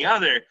dropping on the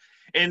other.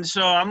 And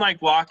so I'm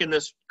like walking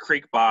this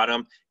creek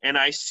bottom, and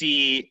I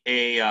see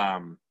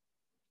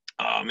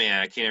oh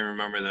man, I can't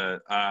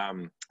remember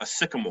a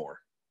sycamore.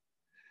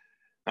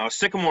 Now, a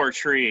sycamore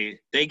tree,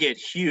 they get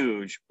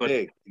huge, but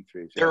Big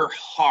trees, they're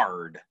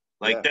hard.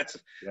 Like Yeah. that's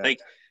Yeah.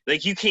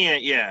 like you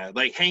can't, yeah,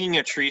 like hanging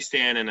a tree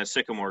stand in a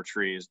sycamore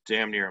tree is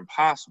damn near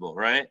impossible,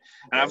 right?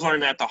 And I've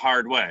learned that the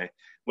hard way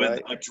with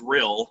Right. a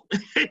drill,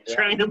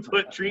 trying to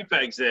put tree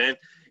pegs in,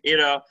 you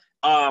know.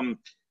 Um,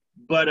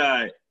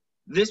 but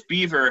this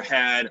beaver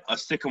had a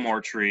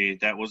sycamore tree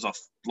that was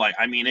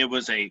I mean, it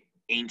was a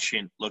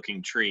ancient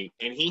looking tree,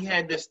 and he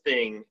had this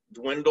thing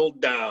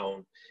dwindled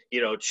down,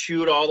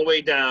 chewed all the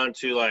way down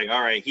to like,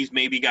 all right, he's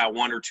maybe got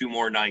 1 or 2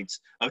 more nights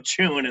of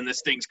chewing, and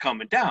this thing's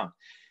coming down.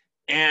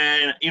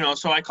 And,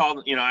 so I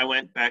called, I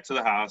went back to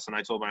the house, and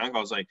I told my uncle,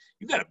 I was like,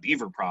 you got a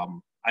beaver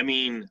problem. I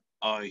mean,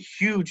 a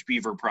huge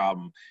beaver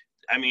problem.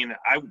 I mean,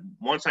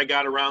 once I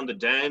got around the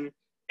den,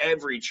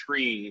 every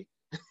tree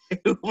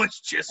was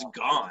just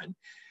gone.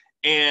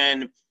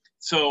 And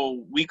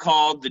so we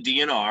called the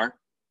DNR.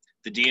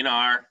 The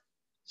DNR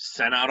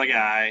sent out a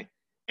guy,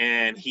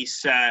 and he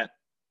set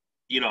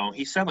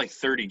like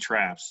 30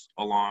 traps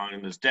along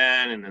in this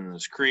den and in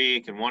this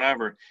creek and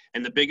whatever.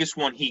 And the biggest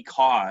one he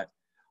caught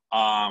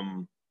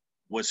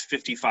was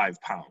 55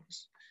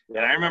 pounds.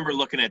 Yeah. And I remember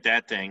looking at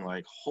that thing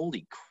like,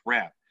 holy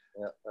crap.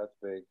 Yeah, that's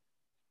big.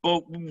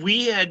 But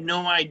we had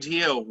no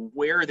idea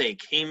where they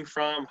came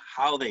from,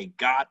 how they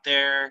got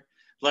there.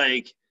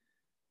 Like,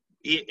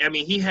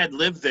 he had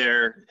lived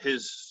there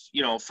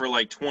for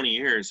like 20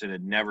 years and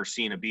had never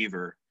seen a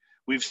beaver.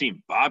 We've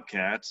seen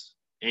bobcats,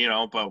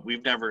 but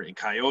we've never, and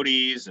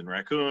coyotes and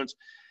raccoons,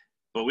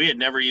 but we had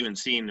never even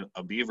seen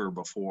a beaver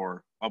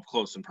before up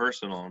close and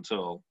personal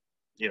until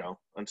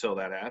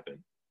that happened.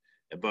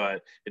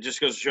 But it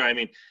just goes to show, I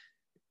mean,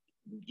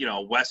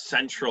 West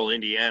Central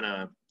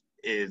Indiana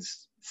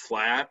is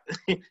flat.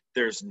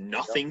 There's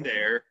nothing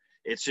there.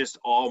 It's just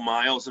all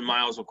miles and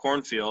miles of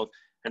cornfield.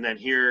 And then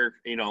here,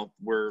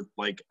 we're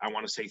like, I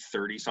want to say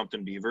 30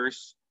 something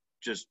beavers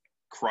just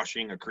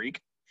crushing a creek.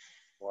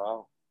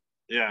 Wow.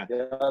 Yeah.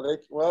 Yeah.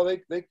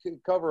 They can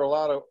cover a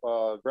lot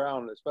of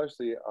ground,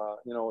 especially,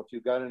 if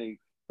you've got any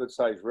good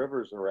sized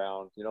rivers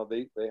around,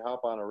 they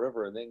hop on a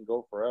river and they can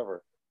go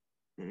forever.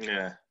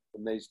 Yeah.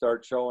 And they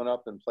start showing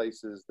up in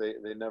places they've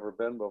never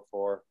been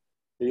before.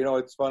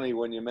 It's funny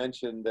when you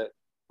mentioned that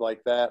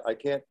like that. I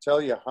can't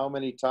tell you how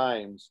many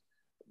times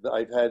that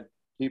I've had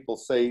people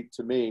say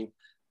to me,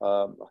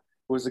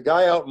 was a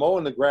guy out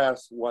mowing the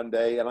grass one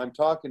day, and I'm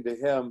talking to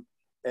him,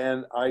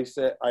 and I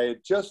said, I had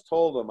just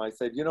told him, I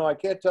said, I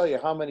can't tell you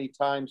how many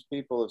times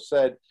people have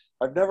said,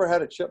 I've never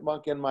had a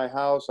chipmunk in my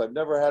house. I've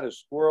never had a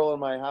squirrel in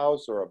my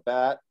house or a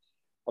bat.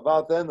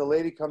 About then, the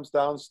lady comes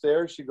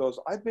downstairs. She goes,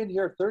 I've been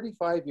here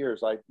 35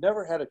 years. I've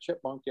never had a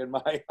chipmunk in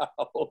my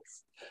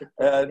house.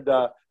 And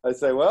I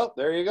say, well,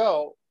 there you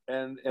go.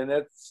 And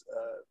it's,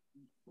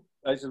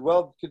 I said,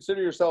 well,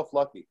 consider yourself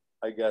lucky,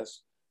 I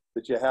guess,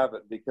 that you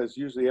haven't, because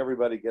usually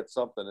everybody gets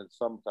something at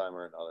some time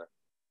or another.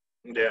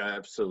 Yeah,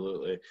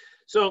 absolutely.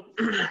 So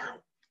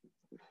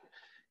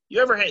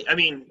you ever I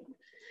mean,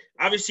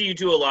 obviously you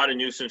do a lot of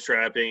nuisance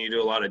trapping, you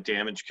do a lot of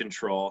damage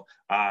control.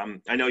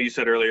 I know you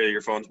said earlier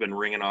your phone's been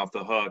ringing off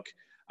the hook.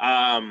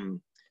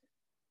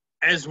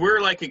 As we're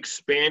like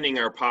expanding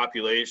our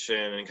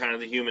population and kind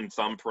of the human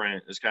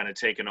thumbprint is kind of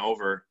taken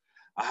over,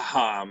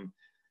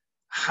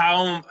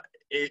 how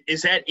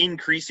is that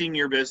increasing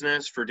your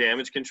business for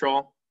damage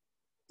control?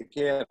 It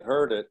can't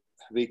hurt it,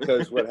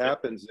 because what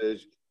happens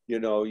is,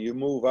 you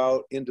move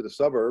out into the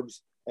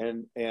suburbs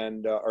and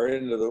or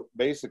into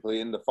basically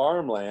into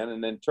farmland,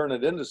 and then turn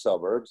it into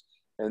suburbs.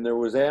 And there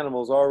was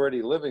animals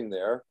already living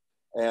there.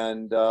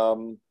 And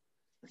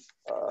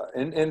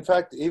in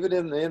fact, even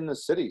in the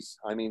cities,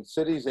 I mean,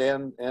 cities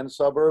and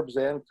suburbs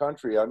and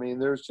country, I mean,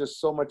 there's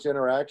just so much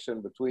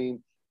interaction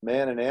between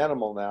man and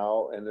animal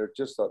now. And there's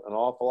just an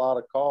awful lot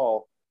of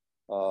call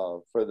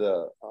for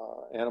the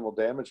animal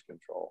damage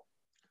control.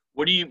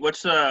 What do you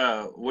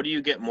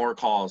get more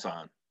calls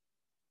on?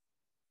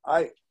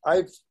 I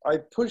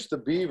pushed the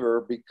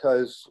beaver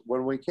because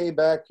when we came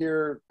back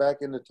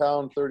into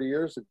town 30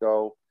 years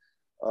ago,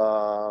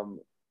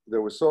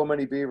 there was so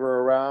many beaver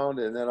around,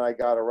 and then I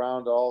got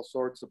around to all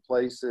sorts of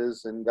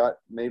places and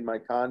made my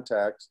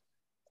contacts.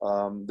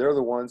 They're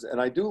the ones,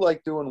 and I do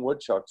like doing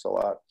woodchucks a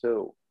lot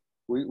too.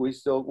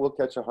 We'll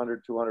catch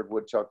 100, 200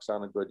 woodchucks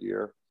on a good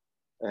year,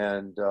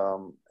 and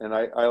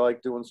I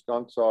like doing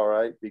skunks all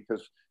right,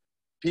 because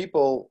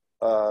people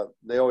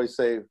they always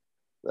say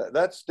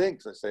that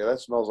stinks. I say that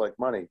smells like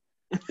money,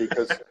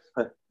 because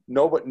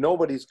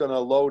nobody's going to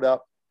load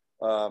up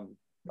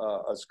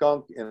a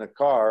skunk in a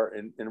car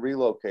and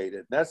relocate it.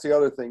 And that's the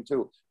other thing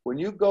too. When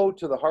you go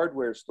to the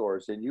hardware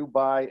stores and you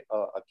buy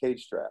a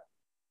cage trap,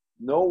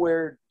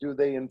 nowhere do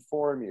they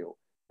inform you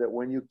that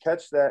when you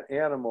catch that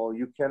animal,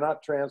 you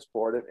cannot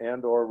transport it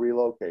and or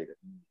relocate it.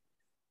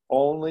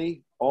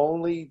 Only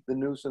the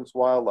nuisance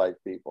wildlife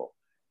people.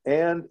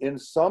 And in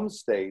some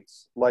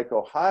states, like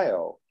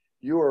Ohio,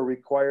 you are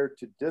required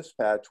to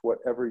dispatch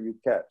whatever you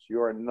catch.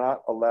 You are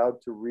not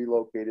allowed to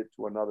relocate it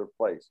to another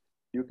place.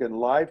 You can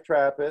live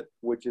trap it,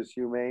 which is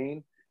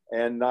humane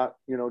and not,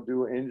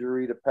 do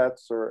injury to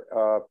pets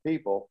or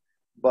people,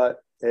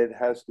 but it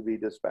has to be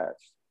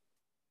dispatched.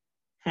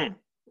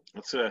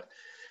 It's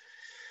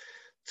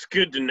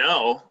good to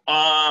know.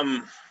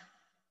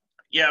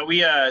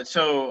 Yeah,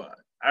 so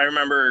I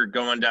remember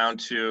going down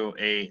to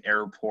a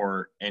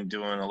airport and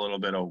doing a little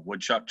bit of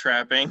woodchuck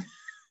trapping.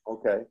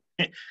 Okay.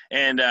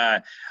 And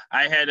I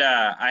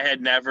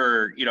had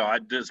never,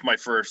 this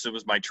is it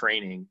was my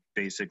training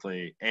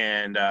basically.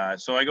 And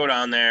so I go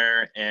down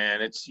there,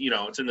 and it's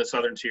in the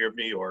southern tier of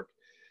New York.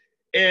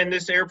 And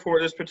this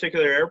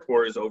particular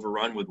airport is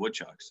overrun with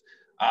woodchucks.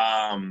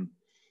 And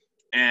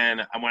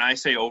when I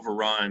say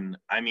overrun,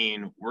 I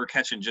mean, we're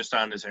catching, just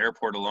on this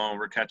airport alone,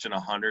 we're catching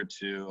 100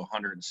 to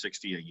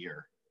 160 a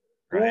year.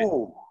 Right.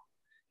 Ooh,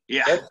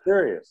 yeah. That's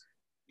serious.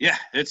 Yeah,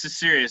 it's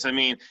serious. I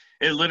mean,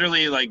 it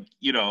literally,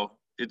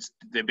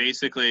 they're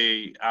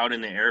basically out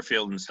in the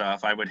airfield and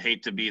stuff. I would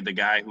hate to be the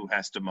guy who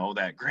has to mow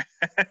that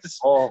grass.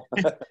 Oh,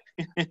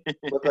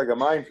 looks like a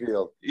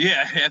minefield.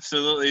 Yeah,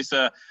 absolutely.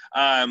 So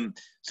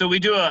we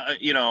do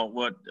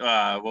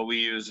what we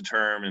use a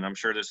term, and I'm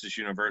sure this is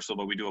universal,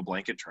 but we do a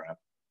blanket trap,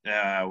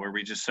 where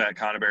we just set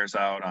conibears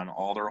out on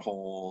all their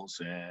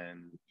holes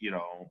and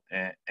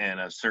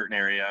a certain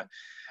area,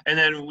 and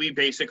then we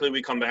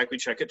come back, we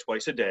check it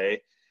twice a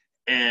day,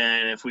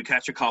 and if we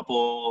catch a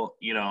couple,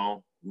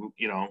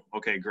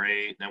 okay,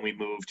 great. Then we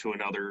move to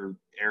another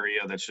area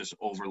that's just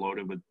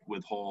overloaded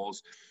with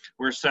holes.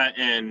 We're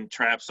setting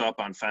traps up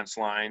on fence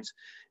lines.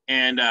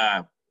 And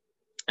I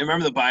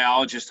remember the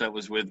biologist that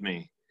was with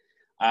me.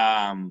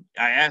 I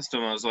asked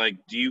him, I was like,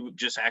 do you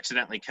just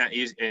accidentally catch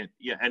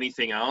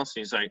anything else?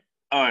 He's like,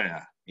 oh,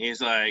 yeah.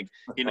 He's like,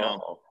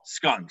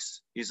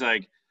 skunks. He's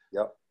like,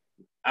 yep.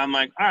 I'm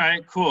like, all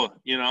right, cool.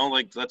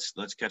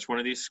 Let's catch one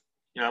of these.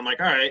 I'm like,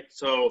 all right.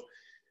 So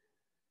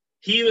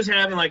he was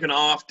having like an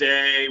off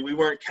day. We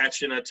weren't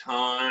catching a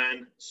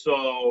ton.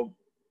 So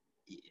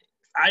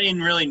I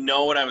didn't really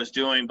know what I was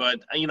doing,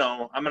 but I'm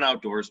an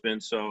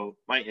outdoorsman, so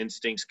my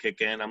instincts kick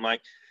in. I'm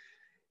like,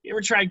 you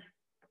ever try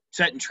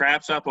setting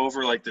traps up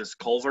over like this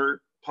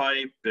culvert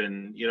pipe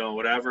and,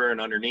 whatever, and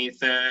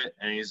underneath it?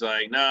 And he's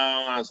like,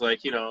 no. I was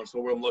like, so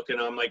we're looking,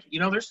 I'm like,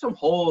 there's some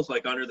holes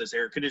like under this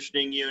air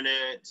conditioning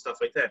unit and stuff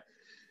like that.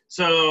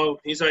 So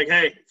he's like,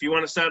 hey, if you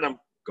want to set them,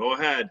 go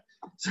ahead.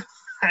 So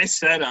I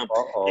set them.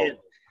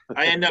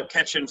 I end up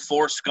catching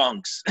 4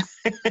 skunks.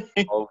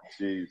 Oh,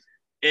 jeez.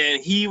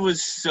 And he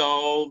was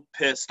so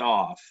pissed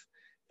off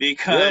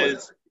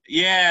because,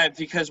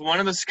 because one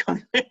of the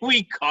skunks that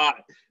we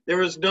caught, there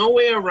was no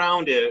way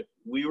around it.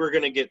 We were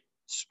going to get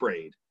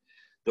sprayed.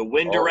 The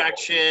wind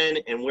direction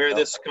and where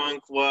the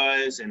skunk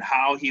was and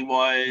how he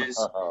was,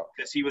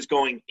 because he was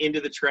going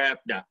into the trap,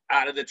 not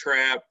out of the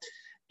trap.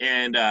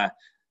 And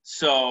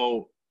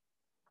so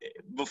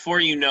before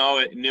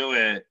knew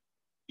it,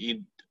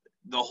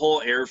 the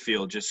whole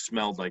airfield just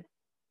smelled like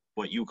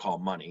what you call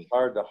money.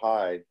 Hard to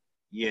hide.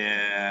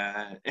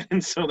 Yeah.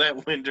 And so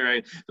that winter,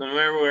 I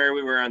remember where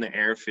we were on the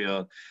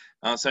airfield.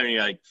 All of a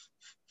sudden,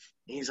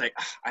 he's like,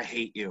 I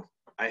hate you.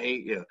 I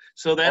hate you.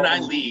 So then I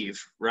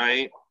leave,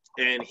 right?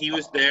 And he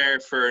was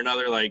there for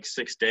another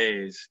 6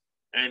 days.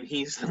 And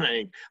he's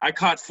like, I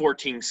caught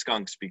 14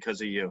 skunks because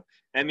of you.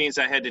 That means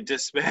I had to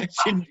dispatch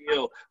and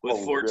deal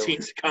with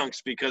 14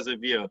 skunks because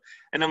of you.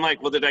 And I'm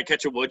like, well, did I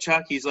catch a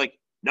woodchuck? He's like,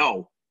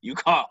 no, you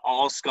caught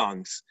all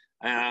skunks.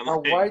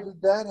 Why did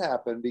that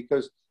happen?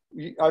 Because,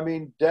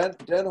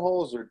 den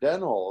holes are den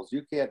holes.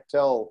 You can't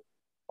tell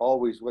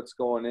always what's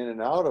going in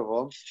and out of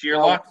them. Sheer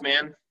luck,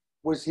 man.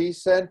 Was he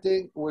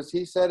setting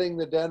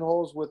the den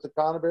holes with the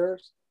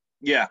conibears?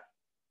 Yeah.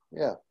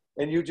 Yeah.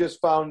 And you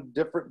just found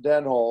different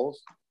den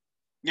holes.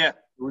 Yeah.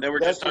 They were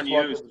just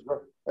unused.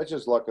 That's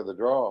just luck of the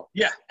draw.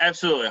 Yeah,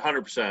 absolutely.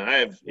 100%. I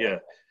have,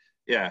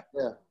 yeah.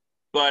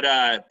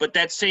 But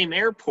that same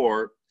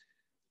airport,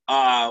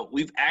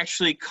 we've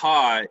actually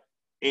caught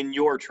in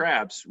your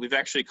traps, we've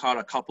actually caught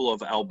a couple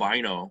of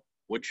albino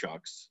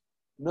woodchucks.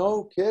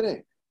 No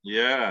kidding.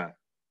 Yeah.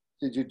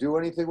 Did you do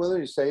anything with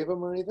them? You save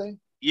them or anything?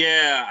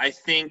 Yeah, I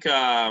think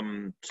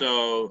the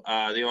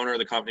owner of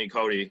the company,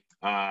 Cody,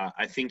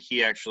 I think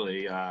he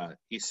actually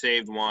he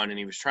saved one, and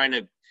he was trying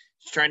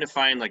to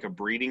find like a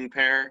breeding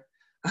pair.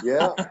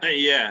 Yeah.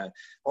 Yeah.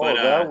 Oh, but,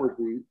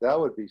 that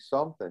would be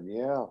something.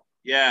 Yeah.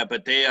 Yeah,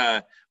 but they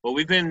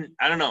we've been,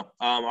 I don't know,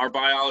 our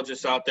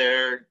biologists out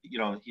there,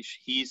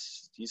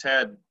 he's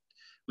had,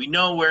 we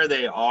know where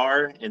they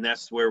are, and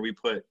that's where we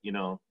put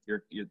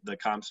the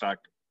Comstock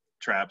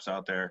traps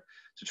out there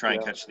to try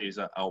and catch these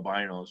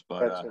albinos.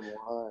 But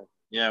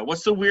yeah,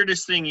 what's the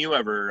weirdest thing you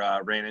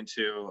ever ran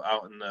into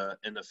out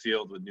in the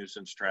field with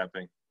nuisance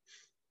trapping?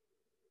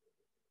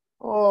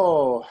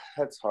 Oh,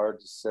 that's hard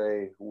to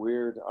say.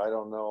 Weird, I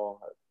don't know.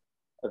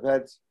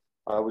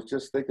 I was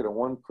just thinking of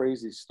one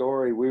crazy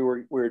story. We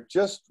were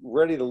just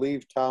ready to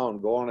leave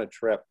town, go on a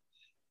trip,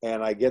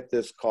 and I get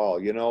this call.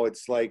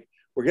 It's like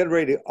we're getting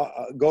ready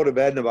to go to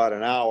bed in about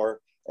an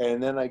hour,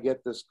 and then I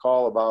get this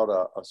call about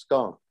a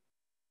skunk.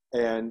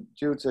 And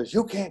Jude says,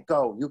 "You can't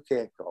go, you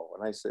can't go."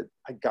 And I said,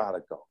 "I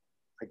gotta go.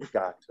 I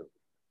got to."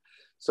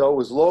 So it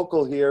was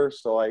local here,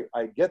 so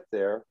I get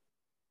there.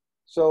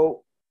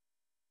 So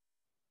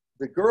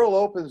the girl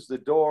opens the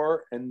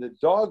door, and the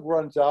dog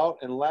runs out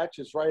and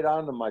latches right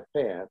onto my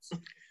pants.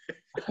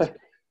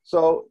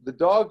 So the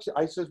dog,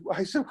 I said,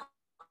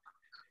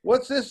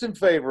 "What's this in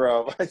favor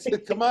of?" I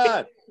said, "Come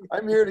on,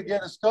 I'm here to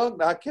get a skunk,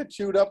 not get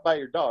chewed up by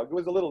your dog." It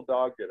was a little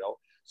dog,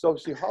 So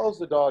she hauls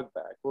the dog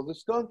back. Well, the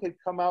skunk had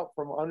come out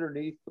from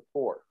underneath the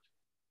porch,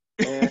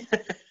 and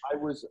I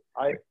was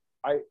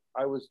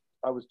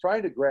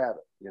trying to grab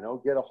it,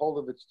 get a hold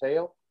of its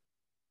tail,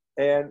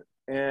 and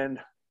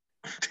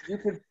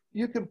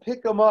you can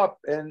pick them up,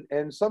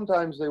 and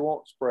sometimes they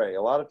won't spray.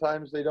 A lot of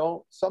times they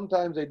don't.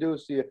 Sometimes they do.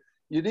 So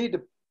you need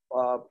to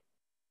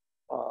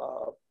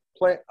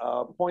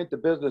point the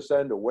business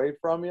end away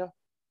from you.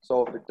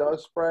 So if it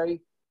does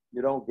spray,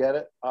 you don't get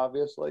it,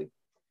 obviously.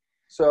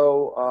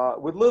 So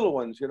with little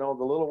ones, the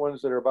little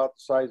ones that are about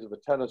the size of a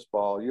tennis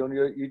ball,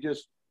 you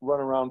just run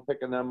around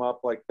picking them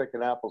up like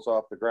picking apples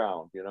off the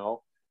ground,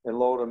 and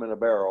load them in a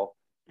barrel.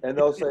 And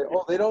they'll say,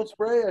 "Oh, they don't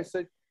spray?" I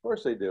said, "Of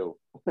course they do."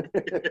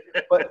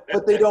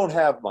 but they don't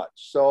have much.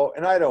 So,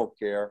 and I don't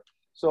care.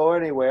 So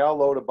anyway, I'll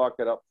load a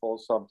bucket up full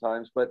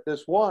sometimes. But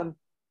this one,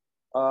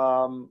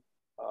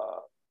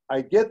 I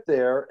get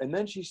there, and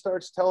then she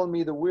starts telling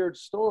me the weird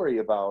story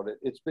about it.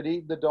 It's been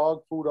eating the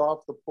dog food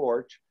off the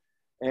porch.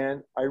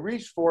 And I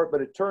reached for it,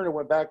 but it turned and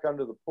went back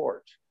under the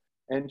porch.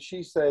 And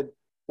she said,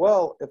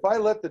 "Well, if I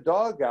let the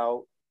dog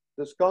out,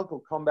 the skunk will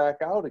come back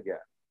out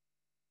again."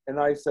 And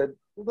I said,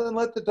 "Well, then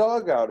let the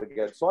dog out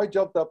again." So I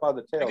jumped up on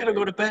the tail. I gotta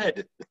go to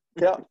bed.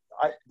 Yeah,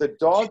 the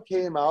dog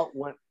came out,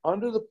 went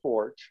under the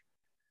porch,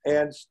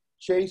 and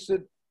chased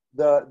it.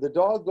 The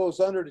dog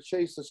goes under to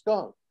chase the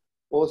skunk.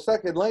 Well, a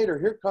second later,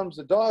 here comes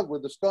the dog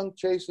with the skunk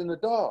chasing the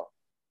dog.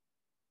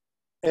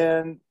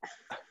 And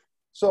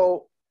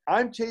so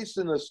I'm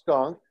chasing the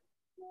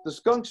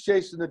skunk's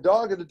chasing the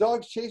dog, and the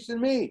dog's chasing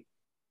me.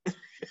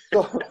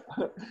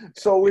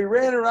 So we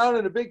ran around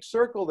in a big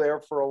circle there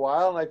for a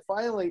while, and I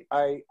finally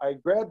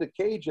grabbed the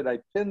cage and I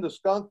pinned the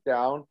skunk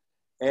down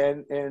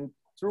and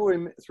threw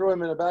him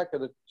in the back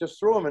of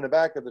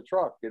the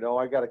truck.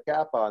 I got a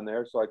cap on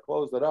there, so I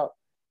closed it up.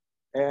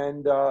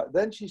 And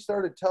then she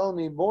started telling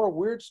me more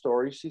weird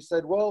stories. She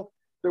said, "Well,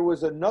 there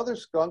was another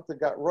skunk that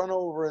got run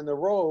over in the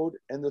road,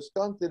 and the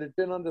skunk that had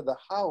been under the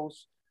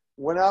house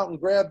went out and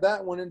grabbed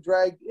that one and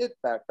dragged it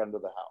back under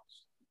the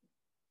house."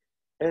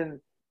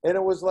 And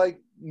it was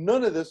like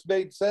none of this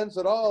made sense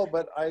at all,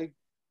 but I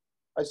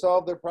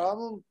solved their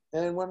problem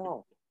and went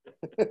home.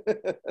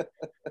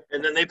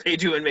 And then they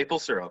paid you in maple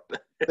syrup.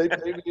 They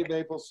paid me in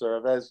maple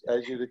syrup, as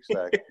you'd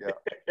expect. Yeah.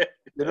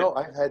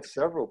 I've had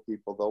several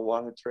people that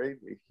want to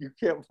trade me. You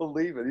can't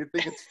believe it. You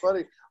think it's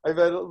funny. I've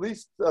had at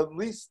least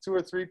 2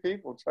 or 3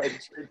 people try to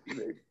trade me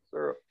maple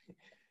syrup.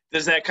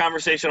 Does that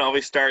conversation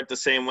always start the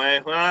same way?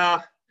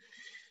 "Well,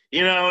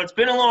 it's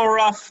been a little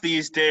rough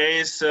these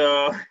days,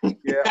 so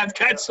yeah. I've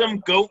got some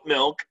goat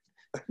milk."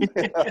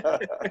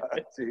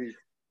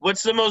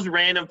 What's the most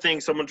random thing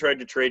someone tried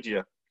to trade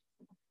you?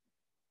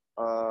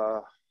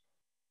 I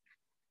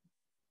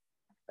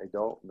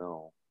don't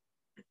know.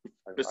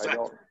 I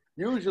don't.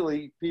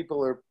 Usually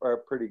people are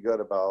pretty good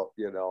about,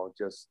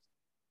 just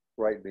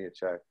write me a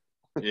check.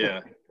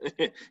 Yeah.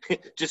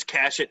 Just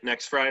cash it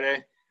next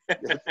Friday.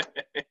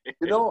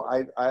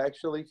 I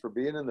actually, for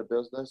being in the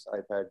business,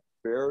 I've had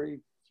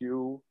very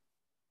few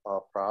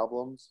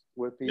problems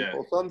with people.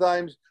 Yeah.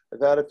 Sometimes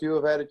I've had a few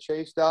I've had to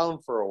chase down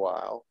for a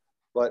while,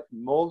 but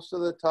most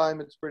of the time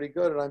it's pretty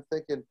good. And I'm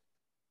thinking,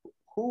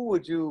 who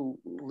would you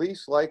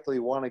least likely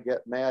want to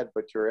get mad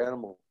but your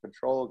animal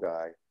control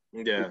guy?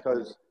 Yeah.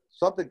 Because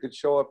something could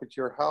show up at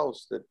your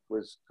house that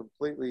was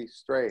completely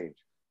strange.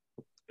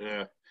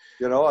 Yeah.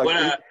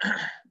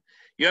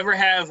 You ever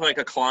have like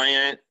a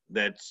client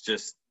that's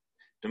just,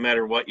 no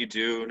matter what you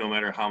do, no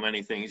matter how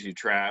many things you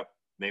trap,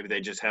 maybe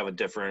they just have a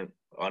different,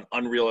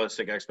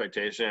 unrealistic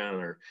expectation,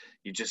 or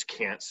you just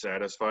can't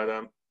satisfy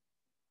them?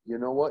 You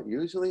know what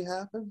usually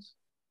happens?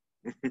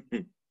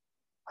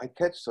 I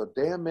catch so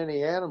damn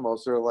many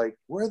animals. They're like,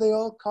 where are they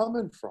all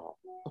coming from?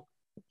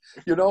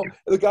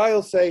 The guy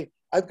will say,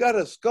 "I've got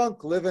a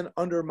skunk living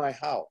under my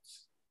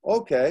house."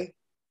 Okay.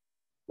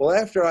 Well,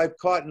 after I've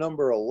caught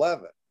number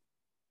 11,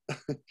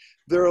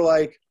 they're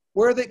like,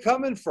 "Where are they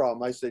coming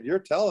from?" I said, "You're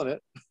telling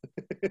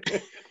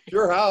it."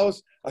 "Your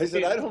house." I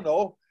said, "I don't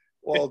know."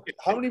 "Well,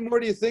 how many more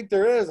do you think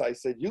there is?" I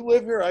said, "You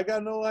live here? I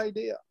got no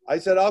idea." I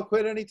said, "I'll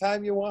quit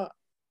anytime you want."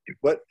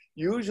 But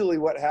usually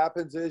what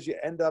happens is you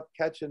end up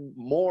catching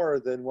more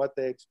than what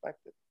they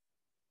expected.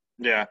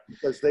 Yeah.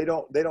 Because they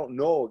don't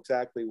know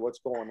exactly what's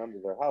going under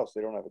their house.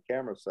 They don't have a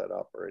camera set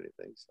up or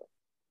anything. So.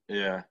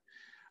 Yeah.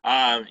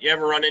 You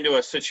ever run into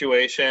a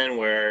situation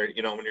where,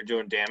 when you're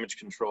doing damage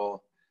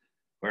control,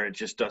 where it's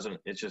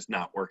just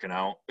not working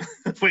out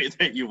the way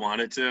that you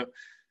want it to?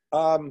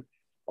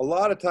 A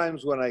lot of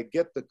times when I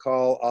get the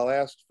call, I'll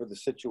ask for the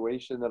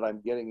situation that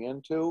I'm getting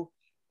into,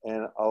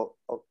 and I'll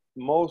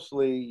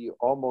mostly you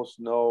almost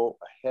know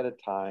ahead of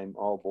time,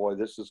 oh boy,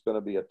 this is going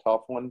to be a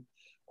tough one,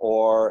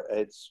 or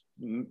it's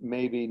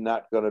maybe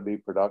not going to be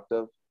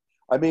productive.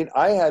 I mean,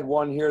 I had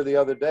one here the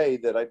other day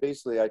that I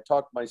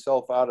talked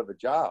myself out of a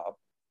job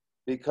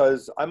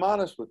because I'm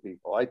honest with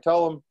people. I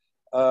tell them,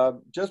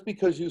 just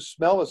because you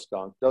smell a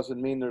skunk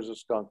doesn't mean there's a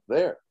skunk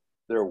there.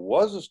 There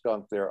was a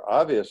skunk there,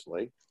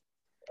 obviously,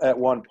 at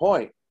one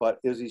point, but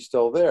is he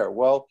still there?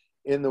 Well,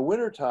 in the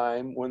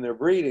wintertime, when they're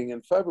breeding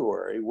in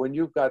February, when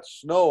you've got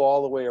snow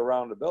all the way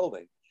around the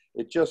building,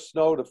 it just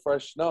snowed a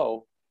fresh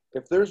snow.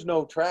 If there's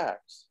no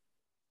tracks,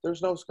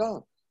 there's no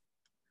skunk.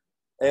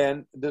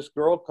 And this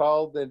girl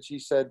called and she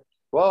said,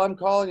 well, I'm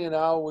calling you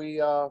now. We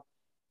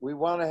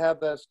want to have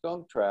that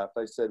skunk trapped.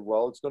 I said,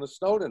 well, it's going to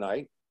snow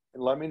tonight,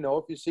 and let me know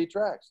if you see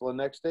tracks. Well, the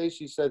next day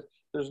she said,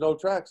 there's no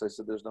tracks. I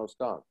said, there's no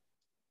skunk.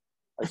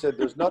 I said,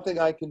 there's nothing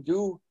I can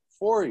do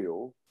for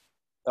you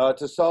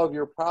to solve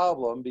your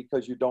problem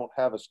because you don't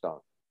have a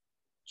skunk.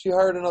 She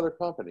hired another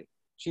company.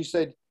 She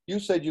said, you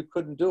said you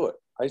couldn't do it.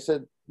 I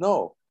said,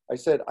 no. I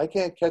said, I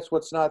can't catch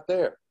what's not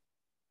there.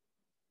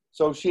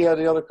 So she had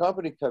the other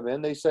company come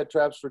in. They set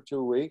traps for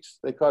 2 weeks.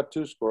 They caught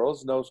 2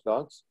 squirrels, no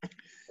skunks,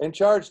 and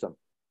charged them.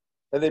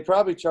 And they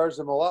probably charged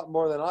them a lot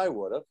more than I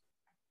would have.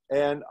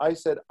 And I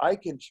said, I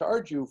can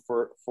charge you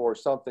for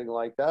something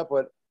like that,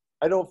 but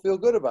I don't feel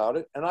good about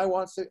it. And I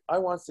want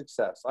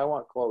success. I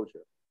want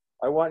closure.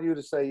 I want you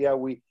to say, yeah,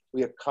 we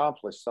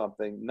accomplished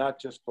something, not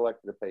just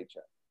collected a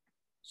paycheck.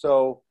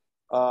 So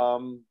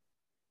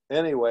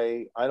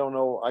anyway, I don't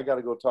know. I got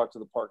to go talk to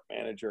the park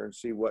manager and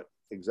see what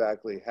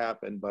exactly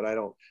happened, but I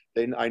know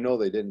they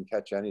didn't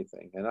catch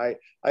anything. And I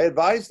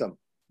advised them,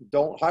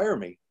 don't hire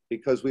me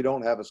because we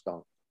don't have a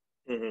skunk.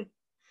 Mm-hmm.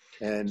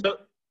 And so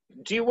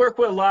do you work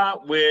with a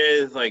lot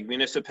with like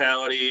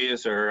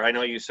municipalities, or I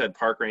know you said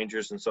park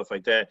rangers and stuff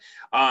like that.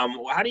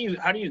 How do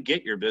you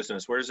get your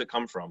business? Where does it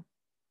come from?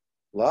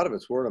 A lot of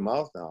it's word of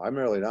mouth now. I'm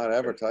really not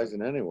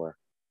advertising anywhere.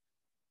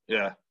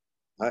 Yeah.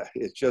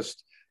 It's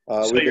just,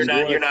 so you're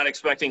not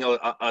expecting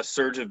a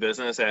surge of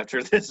business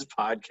after this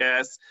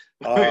podcast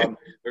where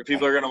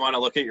people are going to want to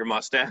look at your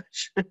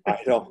mustache? I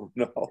don't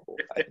know.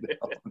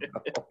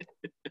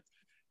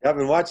 I've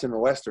been watching the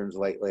Westerns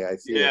lately. I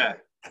see. Yeah.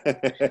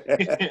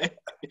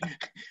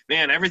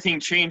 Man,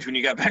 everything changed when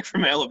you got back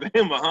from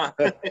Alabama,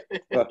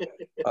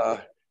 huh?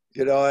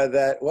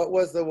 What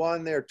was the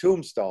one there?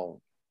 Tombstone.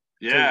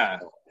 Yeah.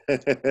 Tombstone.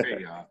 There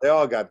you go. They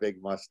all got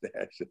big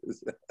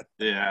mustaches.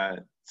 Yeah.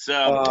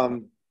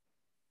 So.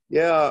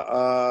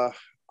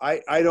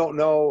 I don't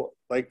know.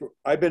 Like,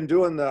 I've been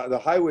doing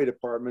the highway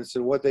departments,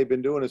 and what they've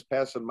been doing is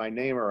passing my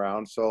name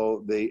around.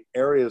 So the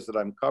areas that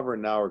I'm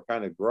covering now are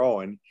kind of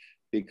growing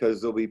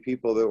because there'll be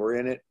people that were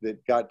in it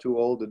that got too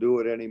old to do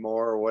it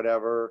anymore or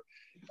whatever.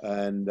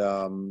 And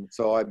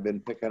so I've been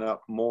picking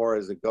up more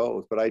as it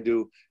goes. But I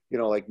do,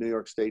 like New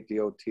York State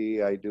DOT,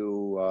 I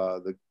do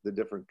the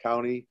different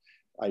county.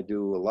 I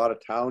do a lot of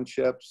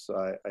townships.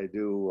 I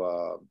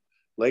do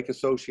lake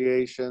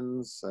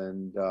associations,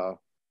 and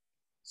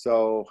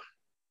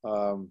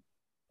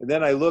and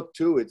then I look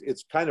too,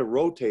 it's kind of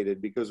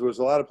rotated because there's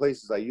a lot of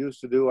places I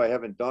used to do, I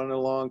haven't done in a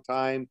long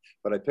time,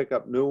 but I pick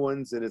up new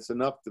ones, and it's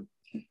enough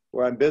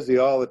where I'm busy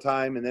all the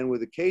time. And then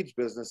with the cage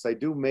business, I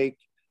do make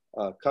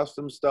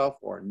custom stuff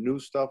or new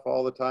stuff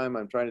all the time.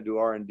 I'm trying to do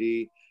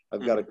R&D.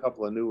 I've got a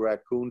couple of new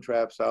raccoon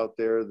traps out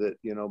there that,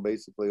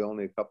 basically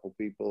only a couple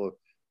people,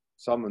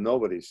 some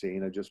nobody's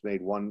seen. I just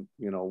made one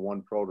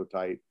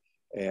prototype.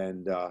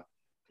 And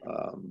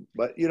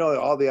but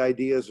all the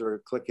ideas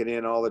are clicking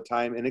in all the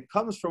time, and it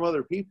comes from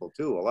other people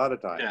too. A lot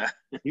of times,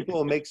 people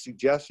will make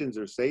suggestions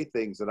or say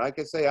things, and like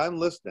I say, I'm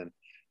listening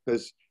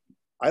because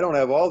I don't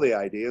have all the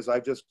ideas.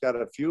 I've just got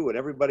a few, and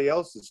everybody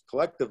else has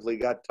collectively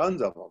got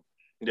tons of them.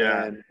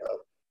 Yeah. And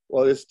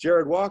well, it's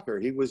Jared Walker.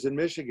 He was in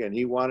Michigan.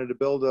 He wanted to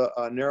build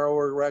a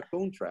narrower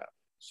raccoon trap,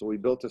 so we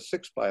built a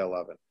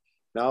 6x11.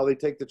 Now they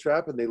take the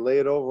trap and they lay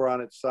it over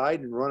on its side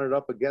and run it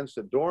up against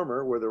a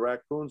dormer where the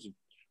raccoons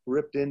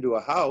ripped into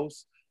a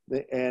house,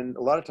 and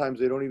a lot of times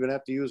they don't even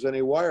have to use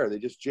any wire. They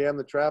just jam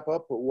the trap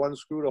up, put one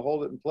screw to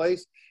hold it in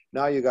place.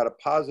 Now you got a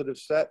positive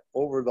set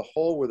over the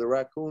hole where the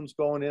raccoon's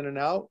going in and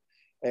out.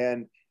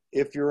 And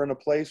if you're in a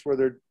place where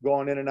they're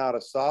going in and out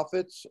of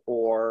soffits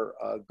or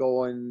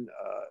going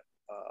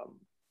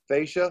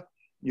fascia,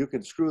 you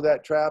can screw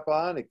that trap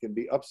on. It can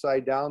be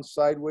upside down,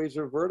 sideways,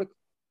 or vertical,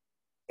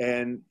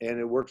 and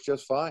it works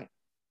just fine.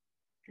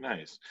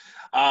 Nice.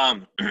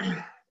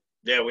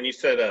 Yeah, when you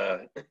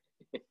said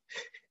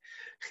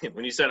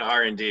when you said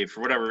R&D, for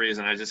whatever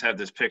reason, I just have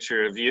this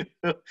picture of you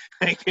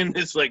like in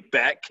this like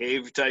bat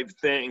cave type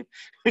thing,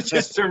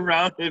 just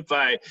surrounded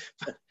by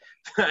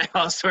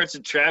all sorts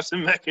of traps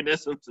and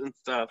mechanisms and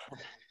stuff.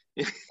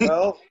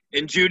 Well,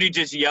 and Judy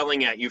just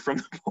yelling at you from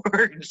the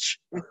porch.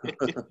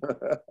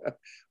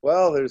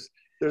 Well, there's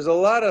a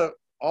lot of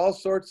all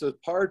sorts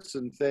of parts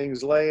and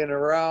things laying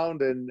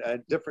around and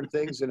different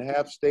things in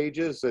half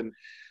stages. And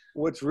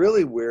what's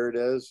really weird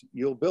is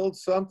you'll build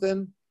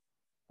something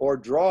or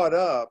draw it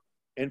up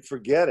and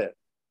forget it,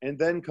 and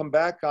then come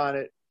back on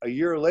it a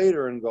year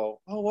later and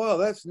go, oh, wow,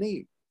 that's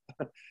neat.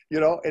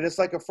 And it's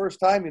like a first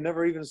time, you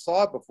never even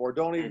saw it before,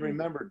 don't even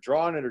remember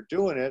drawing it or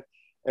doing it,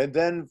 and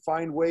then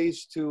find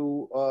ways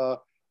to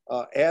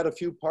add a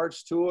few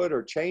parts to it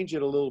or change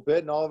it a little bit,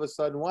 and all of a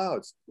sudden, wow,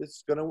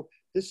 this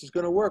is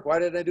gonna work. Why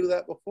didn't I do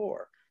that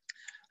before?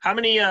 How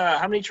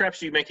many traps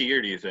do you make a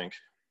year, do you think?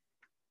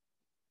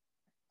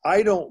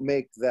 I don't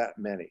make that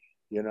many.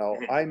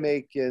 I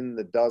make in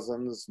the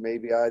dozens.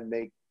 Maybe I'd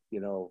make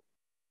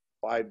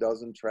 5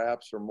 dozen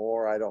traps or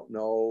more. I don't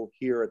know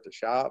here at the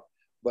shop,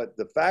 but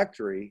the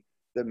factory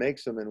that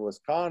makes them in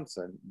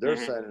Wisconsin, they're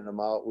sending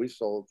them out. We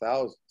sold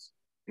thousands.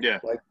 Yeah.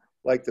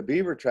 Like the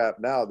beaver trap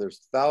now,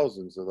 there's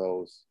thousands of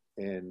those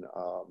in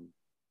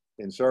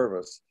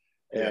service.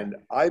 And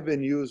I've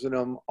been using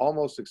them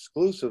almost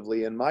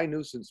exclusively in my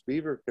nuisance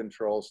beaver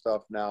control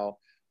stuff now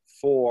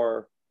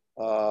for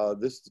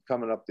this is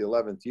coming up the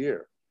 11th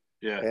year.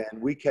 Yeah.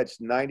 And we catch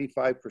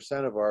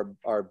 95% of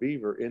our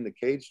beaver in the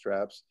cage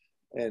traps.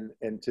 And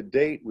to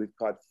date, we've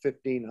caught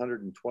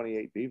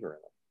 1,528 beaver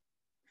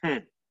in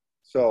them.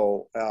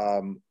 So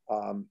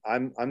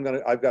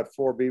I've got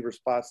 4 beaver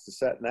spots to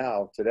set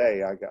now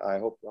today. I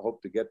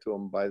hope to get to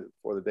them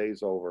before the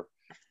day's over.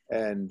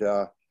 And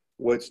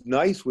what's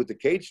nice with the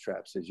cage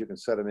traps is you can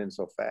set them in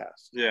so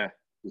fast. Yeah.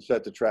 You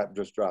set the trap,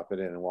 just drop it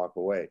in and walk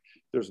away.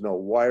 There's no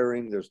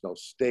wiring, there's no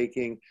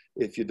staking.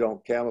 If you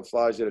don't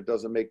camouflage it, it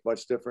doesn't make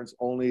much difference.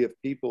 Only if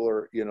people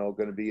are,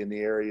 going to be in the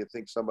area, you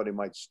think somebody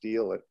might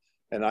steal it.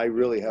 And I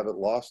really haven't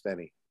lost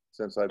any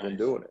since I've been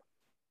doing it.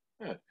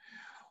 Yeah.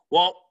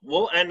 Well,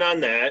 we'll end on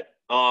that.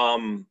 I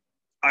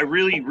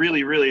really,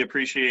 really, really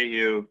appreciate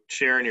you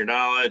sharing your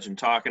knowledge and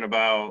talking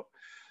about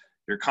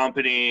your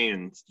company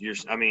and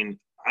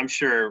I'm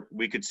sure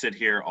we could sit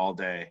here all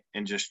day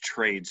and just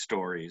trade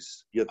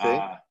stories. You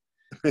think?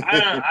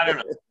 I don't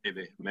know.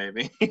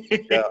 Maybe.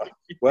 Yeah.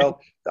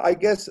 Well, I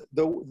guess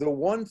the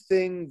one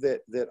thing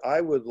that I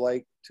would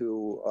like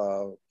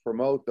to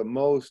promote the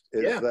most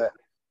is that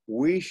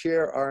we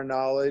share our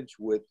knowledge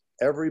with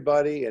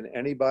everybody and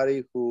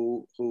anybody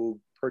who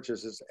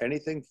purchases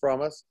anything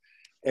from us.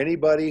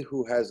 Anybody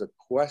who has a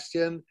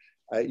question,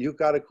 you've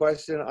got a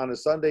question on a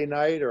Sunday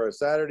night or a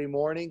Saturday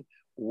morning,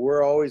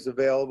 we're always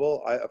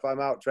available. If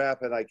I'm out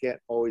trapping, I can't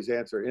always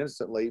answer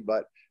instantly,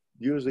 but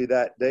usually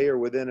that day or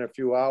within a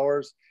few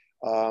hours,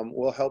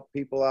 we'll help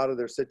people out of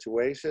their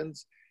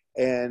situations.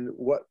 And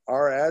what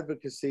our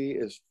advocacy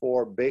is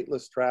for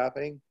baitless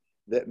trapping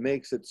that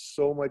makes it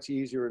so much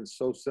easier and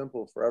so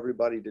simple for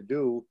everybody to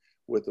do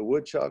with the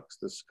woodchucks,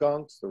 the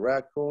skunks, the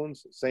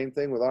raccoons. Same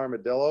thing with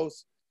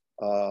armadillos.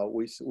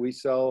 We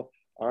sell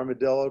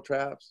armadillo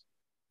traps.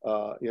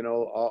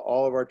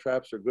 All of our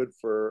traps are good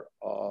for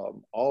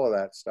all of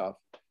that stuff.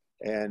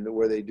 And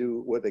where they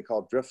do what they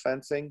call drift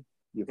fencing,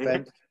 you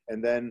fence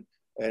and then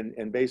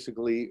and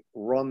basically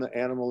run the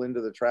animal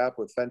into the trap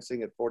with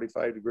fencing at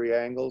 45-degree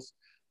angles.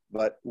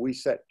 But we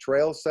set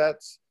trail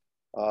sets,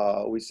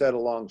 we set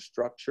along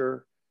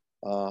structure,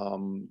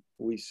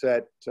 we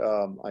set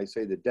I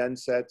say the den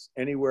sets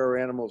anywhere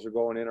animals are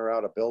going in or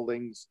out of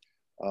buildings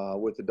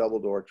with the double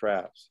door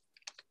traps.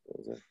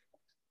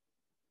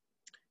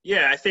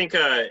 Yeah, I think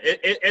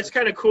it's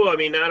kind of cool. I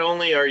mean, not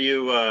only are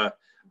you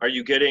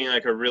getting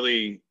like a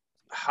really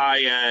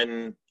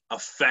high-end,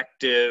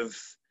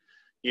 effective,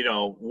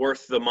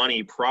 worth the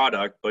money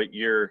product, but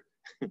you're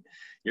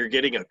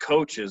getting a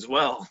coach as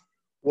well.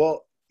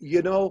 Well,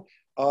 that's all.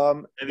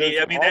 I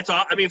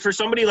mean, for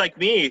somebody like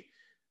me,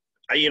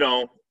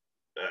 I'm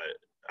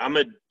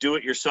a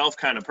do-it-yourself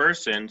kind of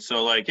person.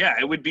 So,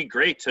 it would be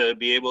great to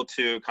be able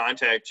to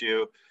contact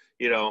you,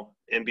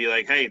 and be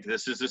like, hey,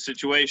 this is the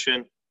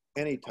situation.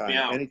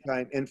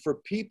 Anytime. And for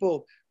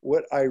people,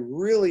 what I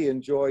really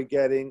enjoy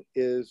getting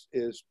is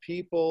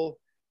people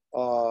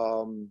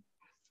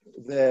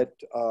that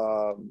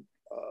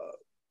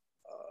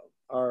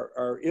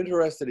are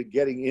interested in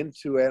getting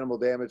into animal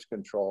damage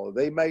control.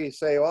 They may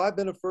say, "Oh, I've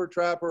been a fur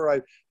trapper.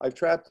 I've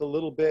trapped a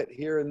little bit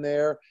here and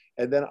there,"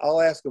 and then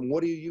I'll ask them,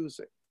 "What are you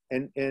using?"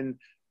 And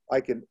I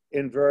can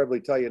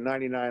invariably tell you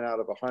 99 out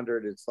of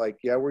 100. It's like,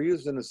 "Yeah, we're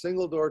using a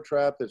single door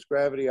trap that's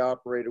gravity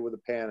operated with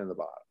a pan in the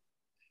bottom."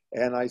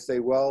 And I say,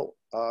 well,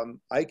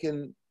 I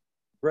can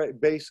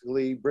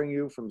basically bring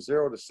you from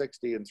 0 to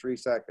 60 in 3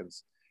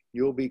 seconds.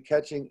 You'll be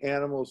catching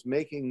animals,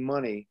 making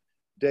money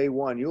day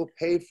one. You'll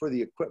pay for the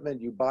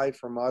equipment you buy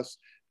from us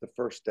the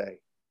first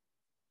day.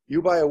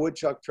 You buy a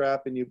woodchuck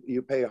trap and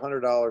you pay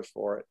 $100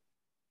 for it,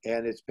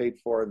 and it's paid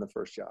for in the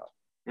first job.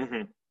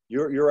 Mm-hmm.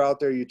 You're out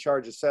there, you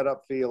charge a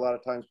setup fee. A lot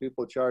of times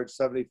people charge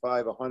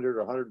 75, 100,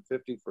 or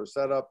 150 for a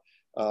setup,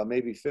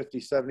 maybe 50,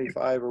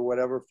 75 or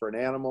whatever for an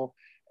animal.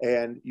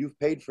 And you've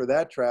paid for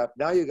that trap.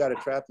 Now you got a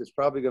trap that's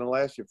probably going to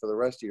last you for the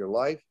rest of your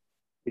life,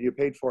 and you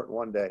paid for it in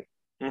one day.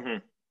 Mm-hmm.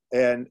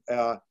 And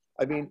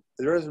I mean,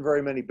 there isn't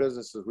very many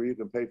businesses where you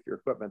can pay for your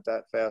equipment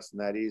that fast and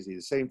that easy.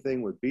 The same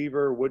thing with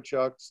beaver,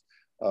 woodchucks,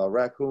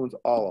 raccoons,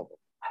 all of them.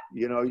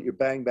 You know, you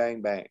bang,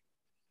 bang, bang.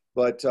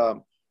 But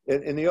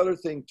and the other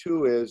thing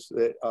too is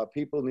that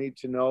people need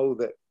to know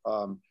that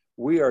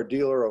we are a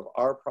dealer of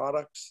our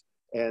products,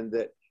 and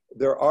that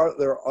there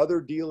are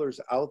other dealers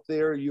out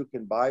there you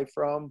can buy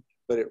from,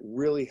 but it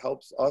really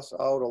helps us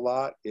out a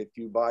lot if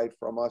you buy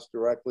from us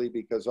directly,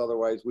 because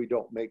otherwise we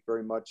don't make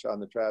very much on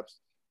the traps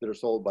that are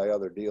sold by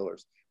other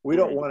dealers. We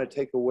don't want to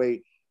take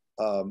away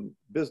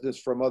business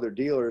from other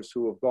dealers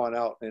who have gone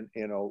out and,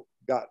 you know,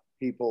 got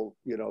people,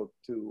 you know,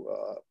 to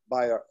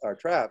buy our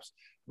traps.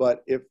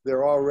 But if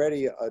they're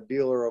already a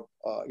dealer of,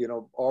 you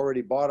know,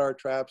 already bought our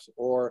traps,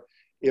 or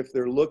if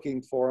they're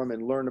looking for them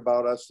and learn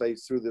about us, say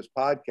through this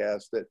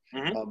podcast, that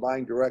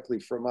buying directly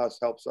from us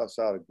helps us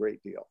out a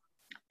great deal.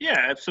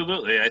 Yeah,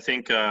 absolutely. I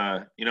think,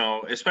 you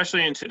know,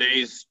 especially in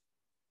today's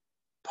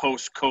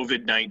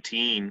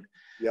post-COVID-19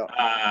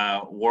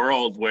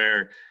 world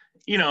where,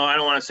 you know, I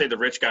don't want to say the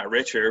rich got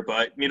richer,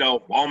 but, you know,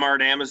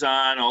 Walmart,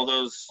 Amazon, all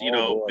those, you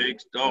know, big,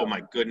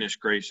 my goodness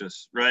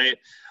gracious, right?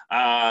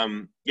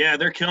 Yeah,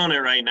 they're killing it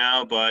right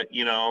now, but,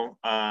 you know,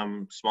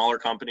 smaller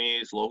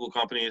companies, local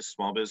companies,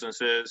 small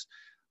businesses,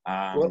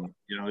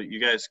 you know, you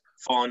guys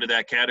fall into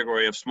that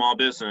category of small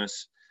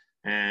business.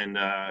 And,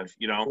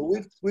 you know,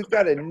 well, we've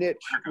got a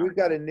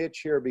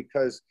niche here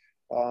because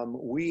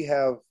we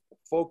have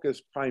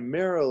focused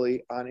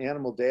primarily on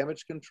animal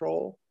damage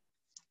control,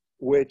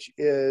 which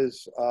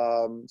is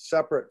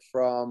separate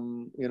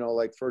from, you know,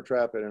 like fur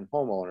trapping and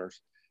homeowners.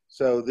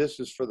 So this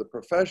is for the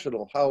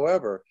professional.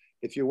 However,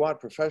 if you want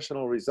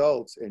professional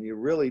results and you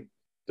really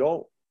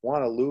don't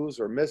want to lose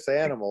or miss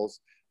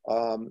animals,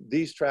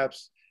 these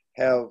traps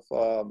have,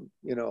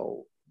 you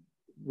know,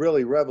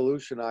 really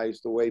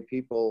revolutionized the way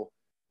people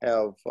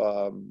have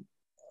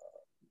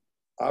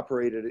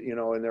operated, you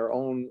know, in their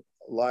own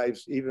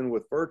lives, even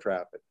with fur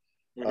trapping.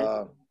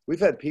 We've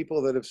had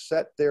people that have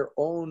set their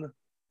own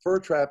fur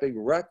trapping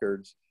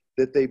records,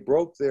 that they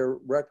broke their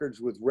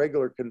records with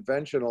regular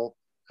conventional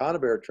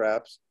conibear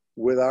traps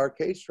with our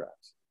cage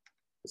traps.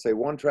 Say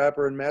one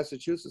trapper in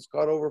Massachusetts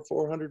caught over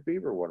 400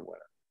 beaver one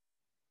winter.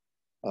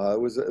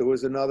 It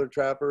was another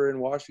trapper in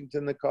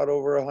Washington that caught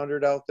over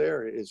 100 out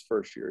there his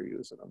first year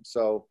using them.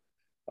 So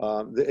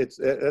that's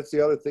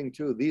the other thing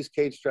too. These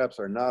cage traps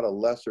are not a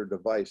lesser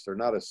device. They're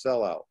not a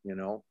sellout, you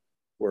know,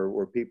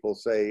 where people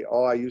say,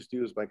 oh, I used to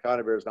use my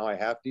conibears, now I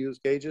have to use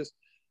cages.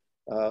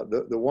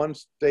 The one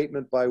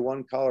statement by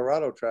one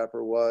Colorado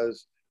trapper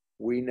was,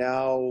 we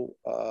now,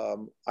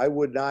 I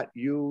would not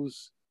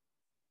use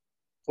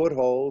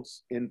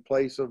footholds in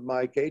place of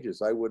my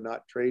cages. I would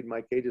not trade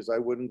my cages. I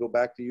wouldn't go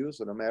back to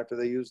using them after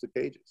they used the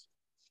cages.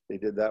 They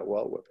did that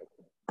well with it.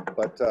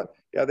 But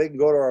yeah, they can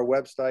go to our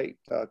website,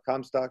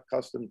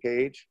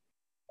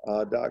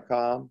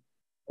 ComstockCustomCage.com,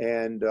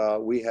 and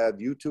we have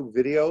YouTube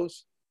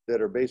videos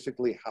that are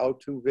basically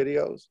how-to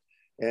videos.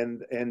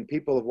 And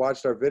people have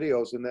watched our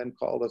videos and then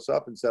called us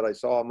up and said, I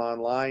saw them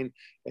online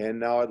and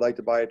now I'd like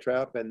to buy a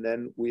trap. And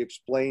then we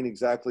explain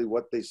exactly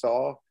what they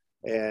saw,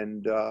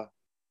 and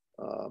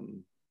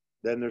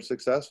then they're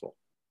successful.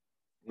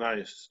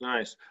 Nice,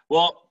 nice.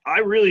 Well, I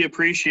really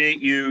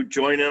appreciate you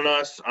joining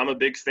us. I'm a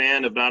big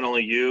fan of not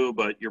only you,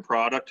 but your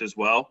product as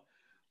well.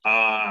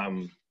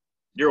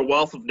 You're a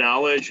wealth of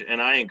knowledge,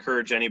 and I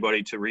encourage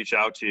anybody to reach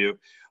out to you.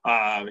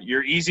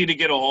 You're easy to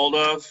get a hold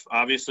of.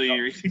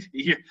 Obviously,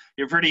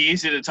 you're pretty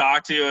easy to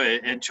talk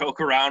to and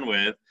joke around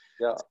with.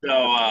 Yeah.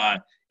 So,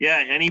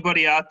 yeah,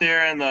 anybody out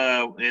there in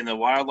the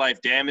wildlife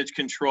damage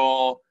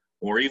control,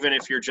 or even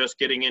if you're just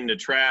getting into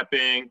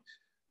trapping,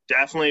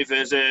 definitely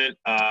visit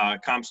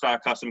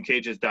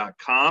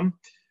ComstockCustomCages.com.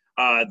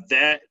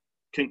 That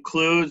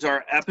concludes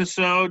our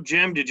episode.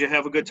 Jim, did you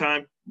have a good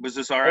time? Was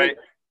this all right?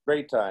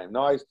 Great time.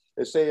 No, I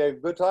say a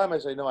good time. I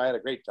say, no, I had a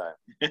great time.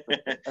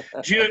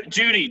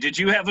 Judy, did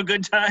you have a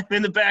good time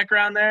in the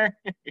background there?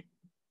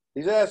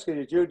 He's asking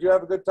you, Jude, do you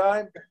have a good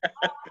time?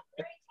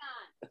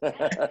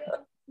 Great time.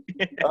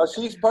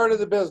 She's part of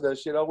the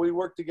business. You know, we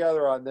work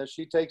together on this.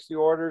 She takes the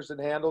orders and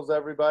handles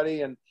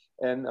everybody, and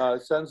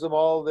sends them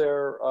all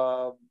their,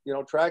 you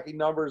know, tracking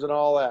numbers and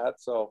all that.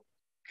 So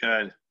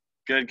good.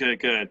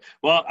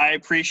 Well, I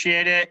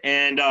appreciate it.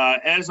 And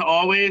as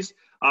always,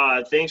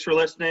 thanks for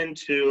listening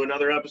to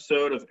another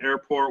episode of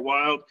Airport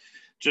Wild.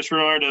 Just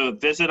remember to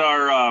visit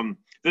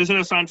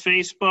us on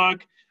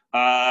Facebook.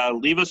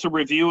 Leave us a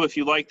review if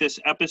you like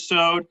this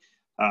episode.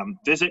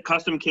 Visit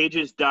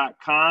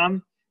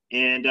CustomCages.com,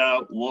 and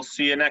we'll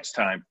see you next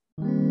time.